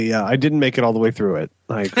didn't make it all the way through it.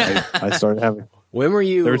 I started having. When were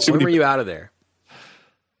you out of there?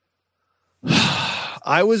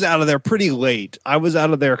 I was out of there pretty late. I was out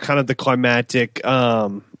of there kind of the climactic.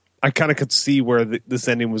 I kind of could see where this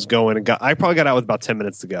ending was going, and I probably got out with about 10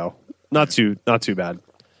 minutes to go. Not too bad.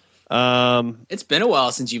 It's been a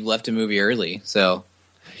while since you've left a movie early, so.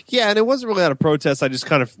 Yeah, and it wasn't really out of protest. I just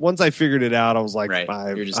kind of, once I figured it out, I was like,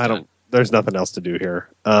 there's nothing else to do here.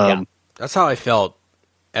 That's how I felt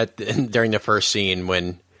during the first scene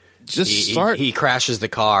when he crashes the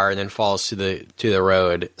car and then falls to the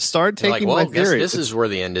road. Start taking my theory. This is where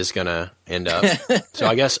the end is going to end up. So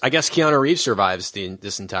I guess Keanu Reeves survives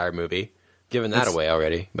this entire movie. Giving that away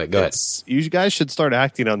already, but go ahead. You guys should start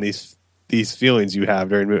acting on these feelings you have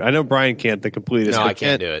during the movie. I know Brian can't the completest. No, I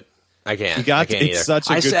can't do it. I can't. It's such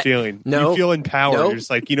a good feeling. You feel empowered. You're just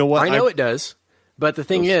like, you know what? I know it does. But the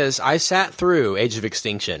thing is, I sat through Age of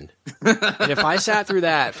Extinction. And if I sat through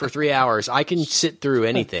that for 3 hours, I can sit through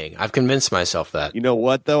anything. I've convinced myself that. You know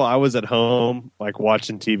what, though? I was at home, like,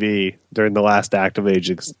 watching TV during the last act of Age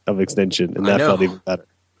of Extinction, and that felt even better.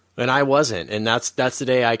 And I wasn't. And that's the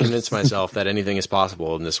day I convinced myself that anything is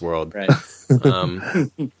possible in this world. Right.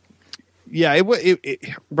 Yeah,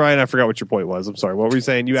 Brian, I forgot what your point was. I'm sorry. What were you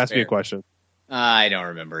saying? You asked me a question. I don't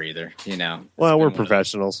remember either. Well, we're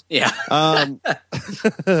professionals. Yeah.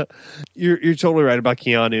 You're totally right about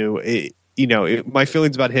Keanu. My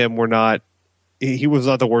feelings about him were not. He was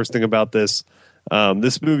not the worst thing about this.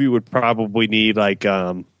 This movie would probably need I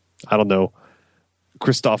don't know,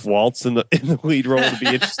 Christoph Waltz in the lead role to be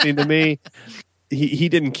interesting to me. He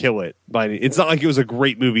didn't kill it it's not like it was a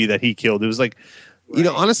great movie that he killed. It was like,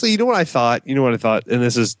 honestly, you know what I thought, and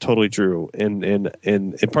this is totally true. And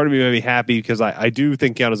part of me made me happy because I do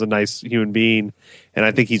think Keanu's a nice human being, and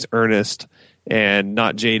I think he's earnest and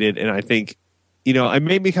not jaded. And I think, it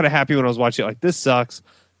made me kind of happy when I was watching it. Like, this sucks,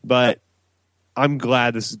 but I'm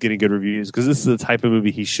glad this is getting good reviews because this is the type of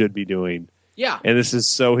movie he should be doing. Yeah. And this is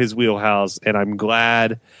so his wheelhouse, and I'm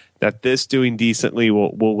glad that this doing decently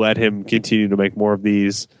will let him continue to make more of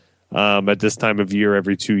these at this time of year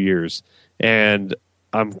every 2 years. And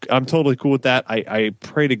I'm totally cool with that. I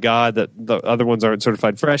pray to God that the other ones aren't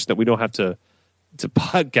certified fresh, that we don't have to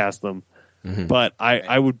podcast them. Mm-hmm. But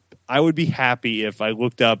I would be happy if I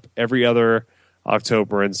looked up every other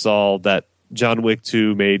October and saw that John Wick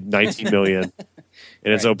 2 made 19 million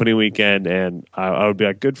in its opening weekend, and I would be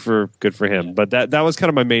like, good for him. But that was kind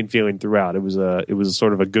of my main feeling throughout. It was a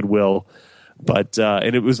sort of a goodwill, but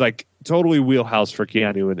and it was like totally wheelhouse for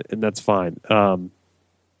Keanu, and that's fine.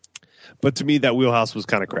 But to me, that wheelhouse was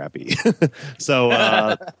kind of crappy. So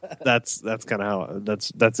that's kind of how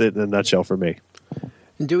that's it in a nutshell for me.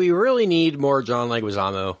 Do we really need more John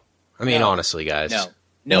Leguizamo? I mean, honestly, guys,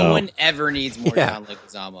 no one ever needs more John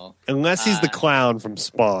Leguizamo unless he's the clown from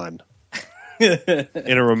Spawn.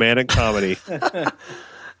 In a romantic comedy.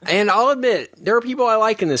 And I'll admit, there are people I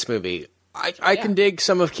like in this movie. I can dig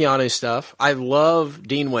some of Keanu's stuff. I love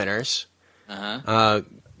Dean Winters.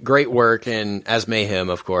 Great work as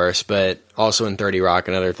Mayhem, of course, but also in 30 Rock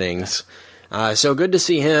and other things. So good to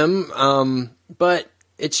see him. But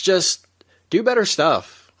it's just, do better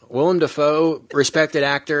stuff. Willem Dafoe, respected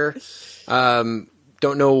actor.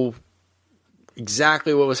 Don't know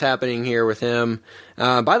exactly what was happening here with him.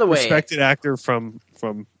 By the way, respected actor from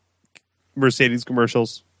Mercedes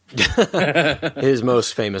commercials. His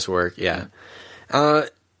most famous work, yeah.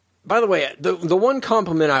 By the way, the one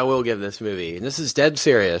compliment I will give this movie, and this is dead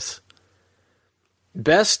serious,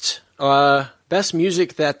 best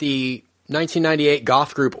music that the 1998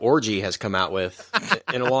 goth group Orgy has come out with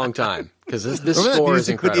in a long time, because this score is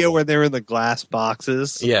incredible. Video where they're in the glass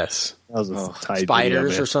boxes. Yes, that was a tight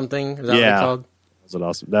Spiders video, or something. Is that what it's called? That was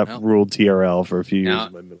awesome. That ruled TRL for a few years.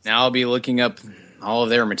 Now I'll be looking up all of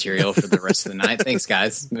their material for the rest of the night. Thanks,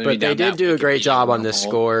 guys. But they did do a great job on this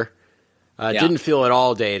score. Didn't feel at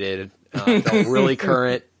all dated. Felt really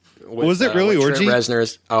current. With, was it really Orgy?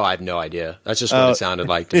 Reznor's. Oh, I have no idea. That's just what it sounded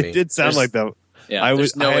like to me. It did sound like that. Yeah,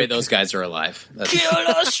 there's no way those guys are alive. Kill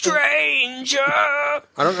a stranger. I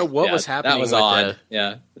don't know what was happening. That was with odd.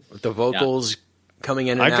 With the vocals coming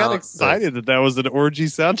in and out. I got excited that was an Orgy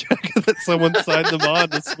soundtrack that someone signed them on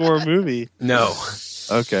to score a movie. No.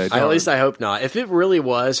 Okay. At least I hope not. If it really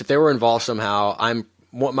was, if they were involved somehow, I'm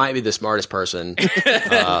what might be the smartest person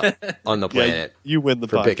on the planet. You win the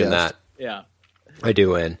for podcast. Picking that. Yeah, I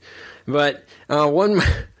do win. But one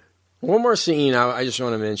more scene I just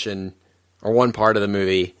want to mention, or one part of the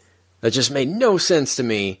movie that just made no sense to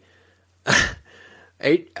me.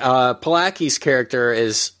 Palaki's character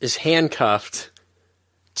is handcuffed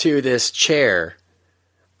to this chair.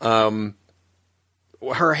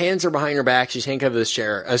 Her hands are behind her back. She's handcuffed to this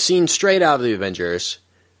chair. A scene straight out of the Avengers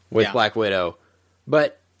with Black Widow.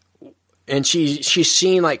 And she's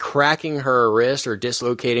seen like cracking her wrist or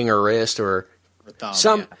dislocating her wrist or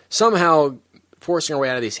somehow forcing her way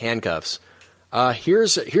out of these handcuffs.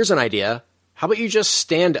 Here's an idea. How about you just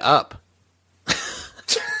stand up?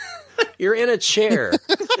 You're in a chair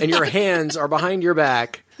and your hands are behind your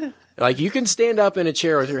back. Like, you can stand up in a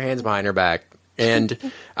chair with your hands behind her back. And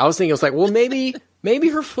I was thinking, I was like, well, maybe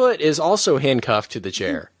her foot is also handcuffed to the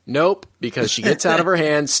chair. Nope, because she gets out of her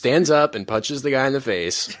hands, stands up, and punches the guy in the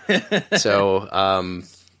face. So,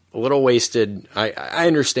 a little wasted. I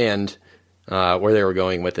understand where they were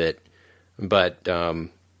going with it, but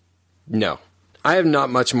no. I have not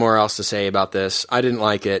much more else to say about this. I didn't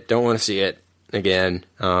like it. Don't want to see it again.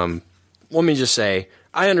 Let me just say,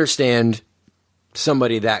 I understand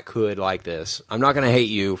somebody that could like this. I'm not going to hate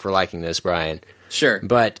you for liking this, Brian. Sure.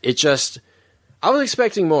 But it just, I was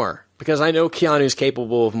expecting more, because I know Keanu's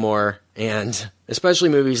capable of more, and especially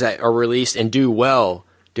movies that are released and do well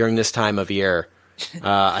during this time of year,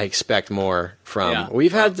 I expect more from. Yeah.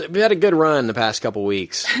 We've had a good run the past couple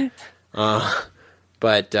weeks,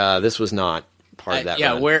 but this was not part of that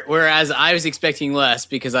run. Whereas I was expecting less,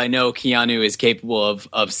 because I know Keanu is capable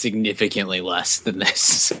of significantly less than this.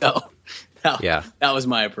 So that was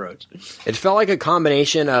my approach. It felt like a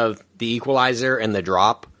combination of The Equalizer and The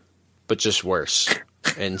Drop, but just worse.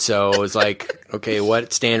 And so it was like, okay,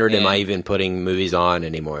 what standard am I even putting movies on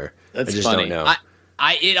anymore? That's I just funny. don't know.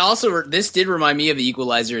 This did remind me of The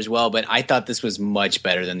Equalizer as well, but I thought this was much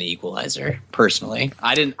better than The Equalizer, personally.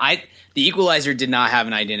 The Equalizer did not have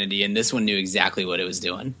an identity, and this one knew exactly what it was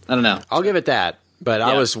doing. I don't know. I'll give it that, but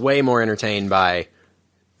I was way more entertained by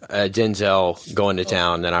Denzel going to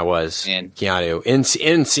town than I was Keanu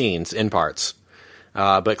in scenes, in parts.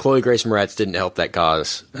 But Chloe Grace Moretz didn't help that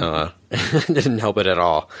cause. Didn't help it at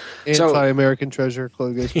all. Anti-American treasure,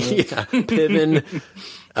 Chloe Grace Moretz. Yeah, Piven.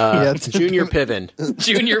 Junior Piven.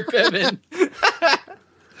 Junior Piven.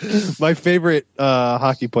 My favorite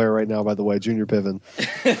hockey player right now, by the way, Junior Piven.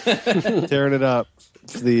 Tearing it up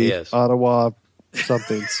for the Ottawa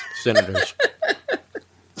somethings. Senators.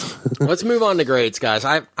 Let's move on to grades, guys.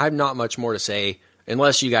 I have not much more to say,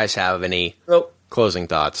 unless you guys have any closing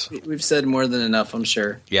thoughts. We've said more than enough, I'm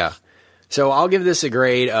sure. Yeah. So I'll give this a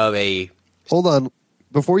grade of a... Hold on.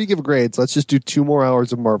 Before you give grades, let's just do 2 more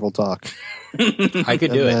hours of Marvel talk. I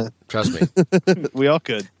could do it. Trust me. We all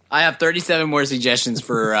could. I have 37 more suggestions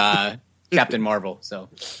for Captain Marvel. So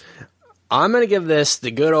I'm going to give this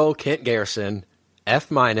the good old Kent Garrison F-.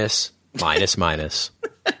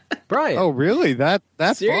 Brian. Oh, really? That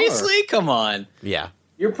seriously? Far? Come on. Yeah.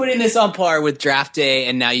 You're putting this on par with Draft Day,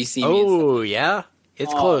 and Now You See Me. Oh, yeah?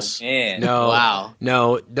 It's close. Man. No. Wow.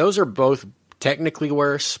 No, those are both technically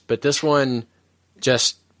worse, but this one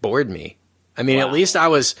just bored me. I mean, at least I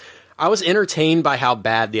was entertained by how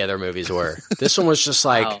bad the other movies were. This one was just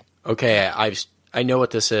like, okay, I know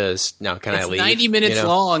what this is. Now, can I leave? 90 minutes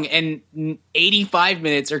long, and 85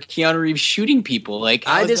 minutes are Keanu Reeves shooting people. Like,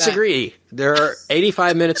 I disagree. There are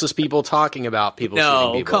 85 minutes of people talking about people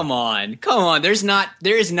shooting people. Come on.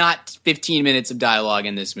 There is not 15 minutes of dialogue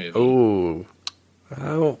in this movie. Ooh.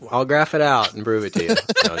 Oh, I'll graph it out and prove it to you.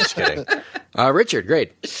 No, just kidding. Richard,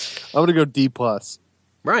 grade. I'm going to go D+.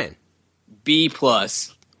 Brian. B+.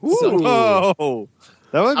 Whoa.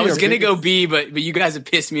 I was going to go B, but you guys have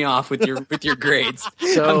pissed me off with your grades.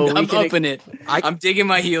 So I'm upping it. I'm digging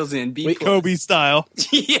my heels in. B+. Kobe style.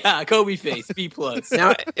 Yeah, Kobe face. B+.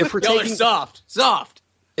 Now, if we're taking soft.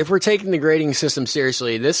 If we're taking the grading system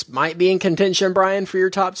seriously, this might be in contention, Brian, for your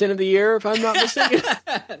top 10 of the year, if I'm not mistaken.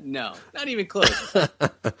 No, not even close.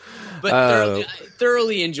 But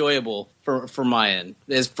thoroughly enjoyable for my end,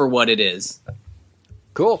 is for what it is.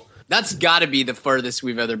 Cool. That's got to be the furthest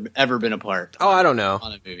we've ever been apart. Oh, I don't know.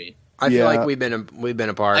 On a movie. I feel like we've been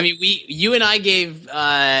apart. I mean, you and I gave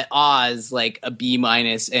Oz like a B-,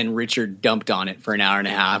 and Richard dumped on it for an hour and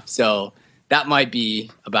a half. So that might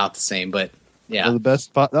be about the same, but yeah. Well,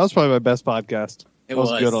 that was probably my best podcast. It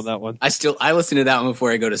was good on that one. I listen to that one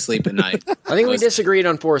before I go to sleep at night. I think we disagreed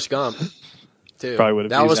on Forrest Gump too. Probably would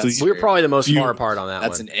have. We were probably the most far apart on that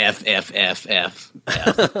That's one. That's an F.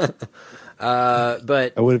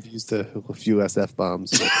 But I would have used a few SF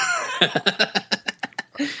bombs.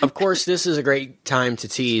 Of course, this is a great time to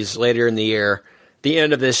tease later in the year. The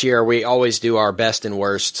end of this year, we always do our best and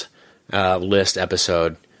worst list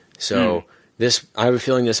episode. So I have a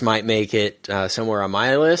feeling this might make it somewhere on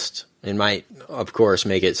my list. It might, of course,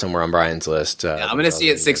 make it somewhere on Brian's list. I'm going to see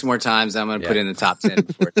it 6 more times. I'm going to put it in the top 10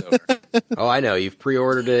 before it's over. Oh, I know. You've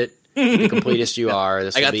pre-ordered it. The completest you are.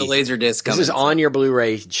 I got the laser disc coming. This is on your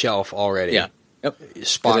Blu-ray shelf already. Yeah. Yep.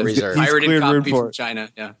 Spot reserved. Pirated copy from China.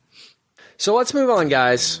 Yeah. So let's move on,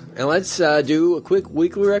 guys, and let's do a quick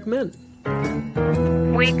weekly recommend.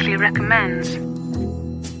 Weekly recommends.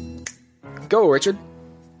 Go, Richard.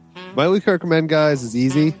 My weekly recommend, guys, is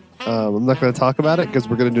easy. I'm not going to talk about it because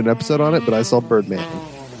we're going to do an episode on it, but I saw Birdman.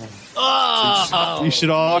 Oh, you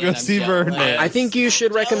should all go see Birdman. I think you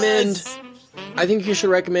should recommend. I think you should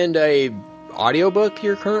recommend a audiobook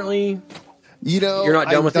you're currely. You're not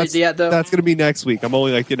done with it yet, though. That's going to be next week. I'm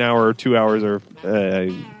only like an hour or 2 hours, or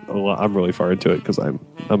I'm really far into it because I'm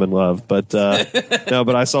in love. But no,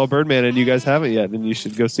 but I saw Birdman, and you guys haven't yet, and you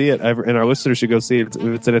should go see it. And our listeners should go see it if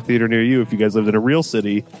it's in a theater near you. If you guys lived in a real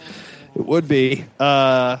city, it would be.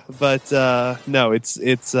 But no,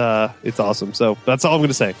 it's awesome. So that's all I'm going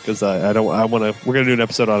to say because I want to. We're going to do an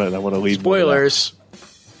episode on it. And I want to leave spoilers.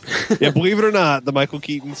 Yeah, believe it or not, the Michael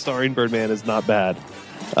Keaton starring Birdman is not bad.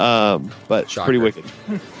 But Shocker. Pretty wicked.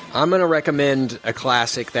 I'm going to recommend a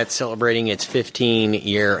classic that's celebrating its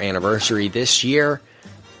 15-year anniversary this year.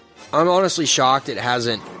 I'm honestly shocked it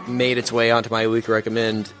hasn't made its way onto my week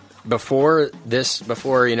recommend before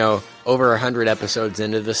over 100 episodes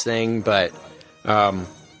into this thing. But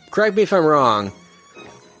correct me if I'm wrong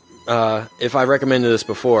if I recommended this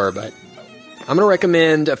before, but I'm going to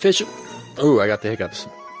recommend I got the hiccups.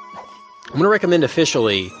 I'm going to recommend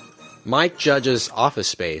officially Mike Judge's Office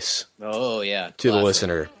Space. Oh, yeah. To the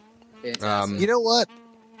listener. You know what?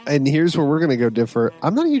 And here's where we're going to go differ.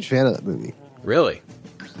 I'm not a huge fan of that movie. Really?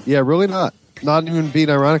 Yeah, really not. Not even being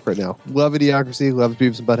ironic right now. Love Idiocracy, love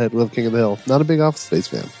Beavis and Butthead, love King of the Hill. Not a big Office Space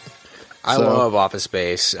fan. I love Office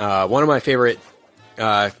Space. One of my favorite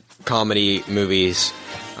comedy movies.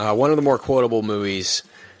 One of the more quotable movies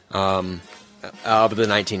of the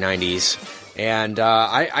 1990s. And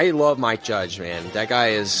I love Mike Judge, man. That guy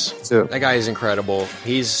is incredible.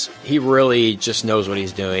 He really just knows what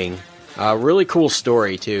he's doing. Really cool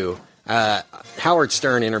story too. Howard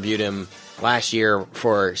Stern interviewed him last year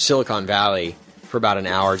for Silicon Valley for about an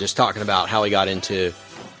hour, just talking about how he got into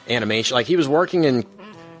animation. Like, he was working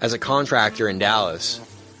as a contractor in Dallas,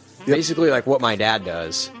 basically like what my dad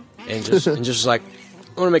does, and just like,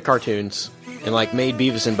 I want to make cartoons, and like made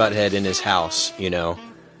Beavis and Butthead in his house,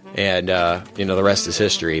 and the rest is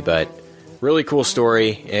history. But really cool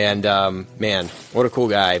story, and man, what a cool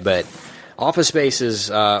guy. But Office Space is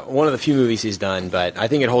one of the few movies he's done, but I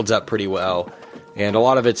think it holds up pretty well, and a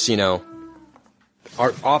lot of it's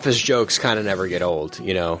our office jokes kind of never get old,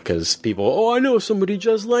 because people, I know somebody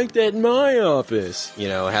just like that in my office,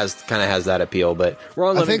 has that appeal. But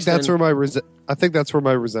Ron Livingston, I think that's where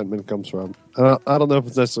my resentment comes from. I don't know if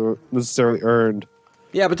it's necessarily earned.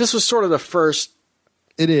 Yeah, but this was sort of the first.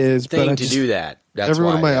 It is thing to do that. That's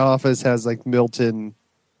everyone why, in my office has like Milton,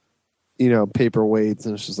 paperweights,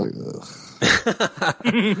 and it's just like, ugh.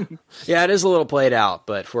 Yeah, it is a little played out,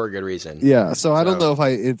 but for a good reason. Yeah, so I don't know if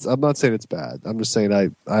I'm not saying it's bad. I'm just saying I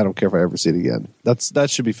don't care if I ever see it again. That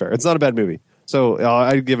should be fair. It's not a bad movie, so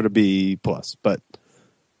I'd give it a B+. But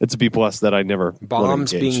it's a B+ that I never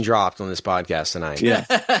bombs being dropped on this podcast tonight. Yeah,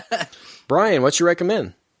 Brian, what's your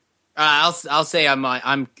recommend? I'll say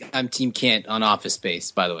I'm Team Kent on Office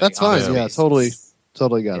Space. By the way, that's fine. Yeah, totally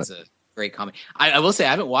got it's it. A great comedy. I will say I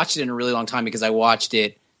haven't watched it in a really long time because I watched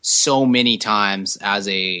it so many times as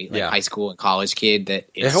a high school and college kid that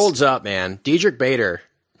it holds up, man. Diedrich Bader,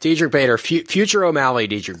 future O'Malley.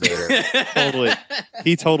 Diedrich Bader,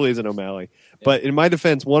 he totally is an O'Malley. But in my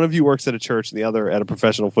defense, one of you works at a church and the other at a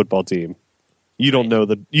professional football team. You don't know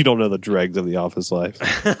the dregs of the office life.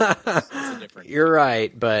 You're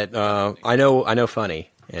right, but I know funny,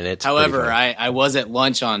 and it's. However, I was at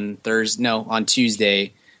lunch on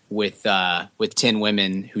Tuesday with 10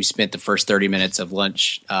 women who spent the first 30 minutes of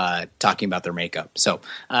lunch talking about their makeup. So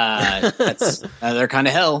that's they're kind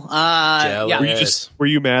of hell. Were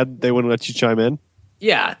you mad they wouldn't let you chime in?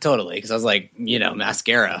 Yeah, totally. Because I was like,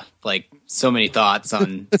 mascara, like so many thoughts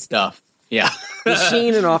on stuff. Yeah, the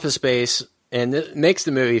scene in Office Space. And it makes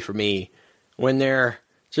the movie for me when they're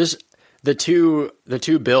just the two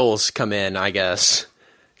Bills come in, I guess,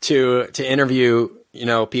 to interview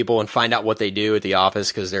people and find out what they do at the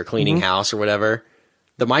office because they're cleaning house or whatever.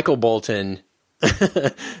 The Michael Bolton,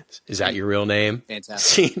 is that your real name?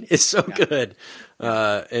 Fantastic. Scene is so good.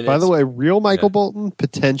 By the way, real Michael Bolton,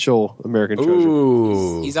 potential American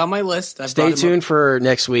Treasure. He's on my list. Stay tuned for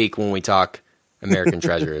next week when we talk American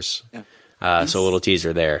Treasures. So a little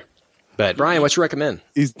teaser there. But Brian, what you recommend?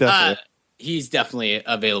 He's definitely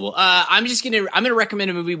available. I'm gonna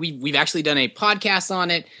recommend a movie. We've actually done a podcast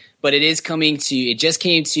on it, but it just came to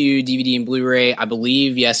DVD and Blu-ray, I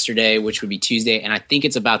believe yesterday, which would be Tuesday, and I think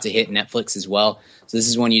it's about to hit Netflix as well. So this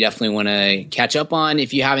is one you definitely want to catch up on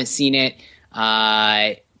if you haven't seen it.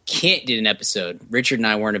 Kent did an episode. Richard and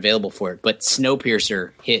I weren't available for it, but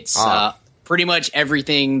Snowpiercer hits pretty much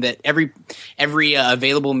everything that every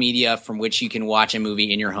available media from which you can watch a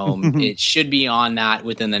movie in your home. It should be on that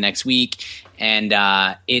within the next week, and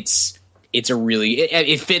it's a really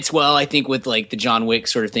it fits well, I think, with like the John Wick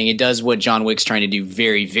sort of thing. It does what John Wick's trying to do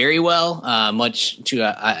very, very well, much to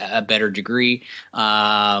a better degree.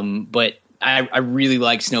 But I really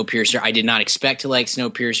like Snowpiercer. I did not expect to like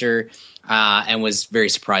Snowpiercer, and was very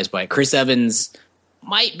surprised by it. Chris Evans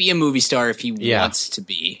might be a movie star if he wants to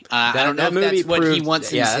be. I don't know if that's what he wants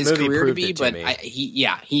his career to be, but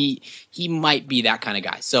he might be that kind of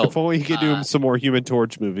guy. So if only he could do some more Human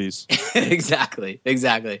Torch movies. Exactly.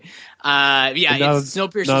 Snowpiercer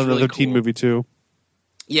is not another really teen cool. movie too.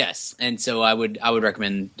 Yes, and so I would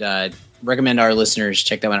recommend our listeners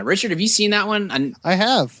check that one out. Richard, have you seen that one? I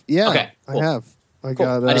have. Yeah. Okay. Cool. I have. I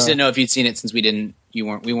just didn't know if you'd seen it since we didn't. We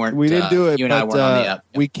didn't do it. You and I weren't on the app.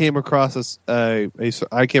 We came across I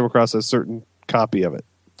came across a certain copy of it.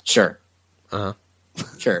 Sure.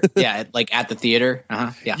 Sure. Yeah, like at the theater.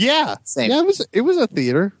 Yeah. Yeah. Same. Yeah, it was a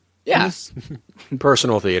theater. Yeah.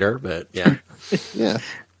 Personal theater, but yeah. Yeah.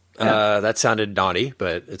 That sounded naughty,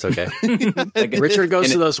 but it's okay. Richard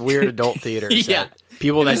goes to those weird adult theaters that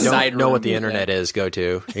people that don't know what the internet is go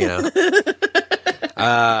to,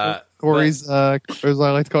 Corey's, as I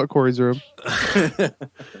like to call it, Corey's room.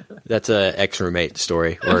 That's a ex-roommate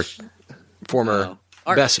story or former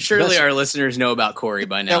Surely our listeners know about Corey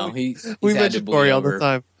by now. We mention Corey all the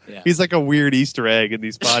time. Yeah. He's like a weird Easter egg in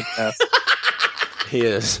these podcasts. He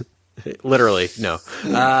is. Literally, no.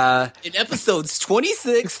 In episodes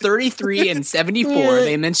 26, 33, and 74,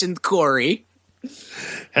 they mentioned Corey.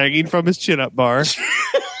 Hanging from his chin-up bar.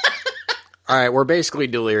 All right, we're basically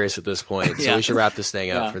delirious at this point, so Yeah. we should wrap this thing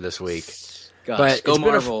up for this week. Gosh, But go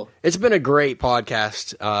Marvel. It's been a great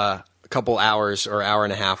podcast, a couple hours or hour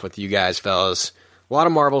and a half with you guys, fellas. A lot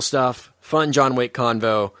of Marvel stuff, fun John Wick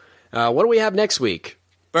convo. What do we have next week?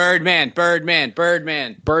 Birdman. Birdman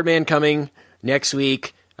coming next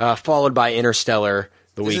week, followed by Interstellar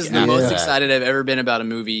the week This is the after most that. excited I've ever been about a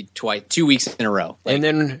movie 2 weeks in a row. And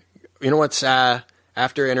then, you know what's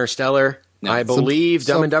after Interstellar? I believe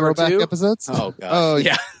Dumb and Dumber 2. Episodes? Oh, God. Oh,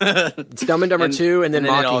 yeah. It's Dumb and Dumber 2 and then it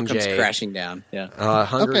all comes Mockingjay. crashing down. Yeah.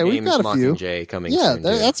 Hunger Okay, we've Games got a few. Mockingjay coming Yeah, soon,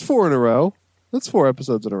 too. that's 4 in a row. That's 4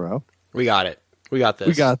 episodes in a row. We got it. We got this.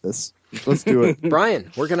 We got this. Let's do it.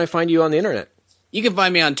 Brian, where can I find you on the internet? You can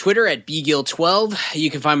find me on Twitter at bgill12. You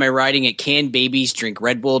can find my writing at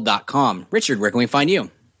canbabiesdrinkredbull.com. Richard, where can we find you?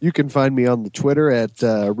 You can find me on the Twitter at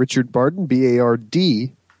Richard Barden,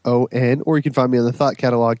 Bardon, or you can find me on the Thought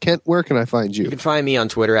Catalog. Kent, where can I find you? You can find me on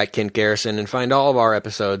Twitter at Kent Garrison and find all of our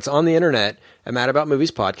episodes on the internet at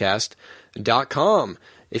madaboutmoviespodcast.com.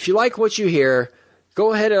 If you like what you hear,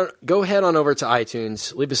 go ahead on over to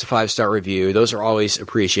iTunes. Leave us a 5-star review. Those are always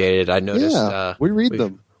appreciated. I noticed. Yeah, we read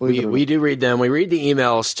them. We do read them. We read the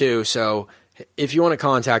emails too. So if you want to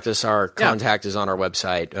contact us, our contact is on our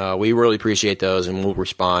website. We really appreciate those, and we'll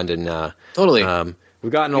respond. And Totally.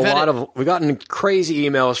 We've gotten crazy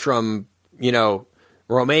emails from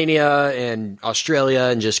Romania and Australia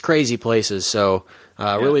and just crazy places. So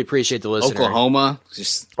really appreciate the listener. Oklahoma,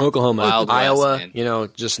 Wild Iowa, West, man.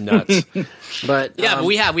 just nuts. But but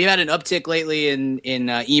we've had an uptick lately in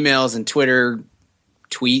emails and Twitter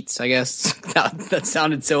tweets, I guess. That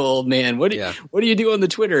sounded so old, man. What do you do on the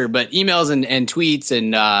Twitter? But emails and tweets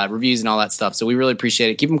and reviews and all that stuff. So we really appreciate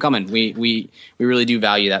it. Keep them coming. We really do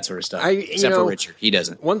value that sort of stuff. Except for Richard, he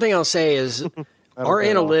doesn't. One thing I'll say is our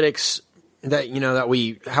analytics that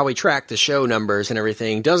how we track the show numbers and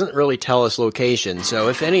everything doesn't really tell us location. So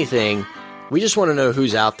if anything, we just want to know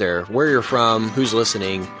who's out there, where you're from, who's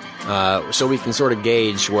listening, so we can sort of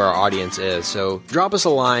gauge where our audience is. So drop us a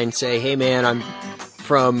line, say, hey man, I'm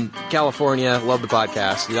from California, love the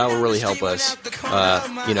podcast. That will really help us,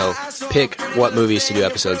 pick what movies to do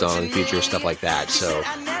episodes on in the future, stuff like that. So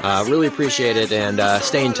really appreciate it, and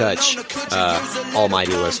stay in touch,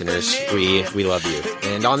 almighty listeners. We love you.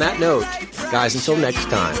 And on that note, guys, until next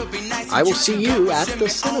time, I will see you at the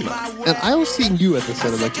cinema. And I will see you at the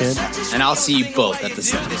cinema, Ken. And I'll see you both at the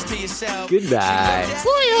cinema. Goodbye.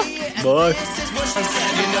 See ya. Bye.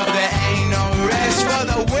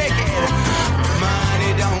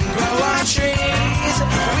 Don't grow on trees.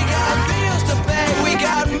 We got bills to pay, we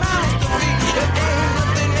got mouths to feed. There ain't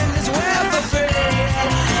nothing in this world for free.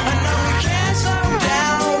 I know we can't slow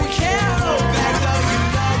down, we can't hold back,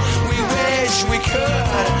 though we wish we could.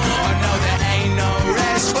 I know there ain't no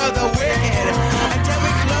rest for the wicked until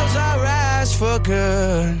we close our eyes for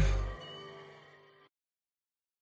good.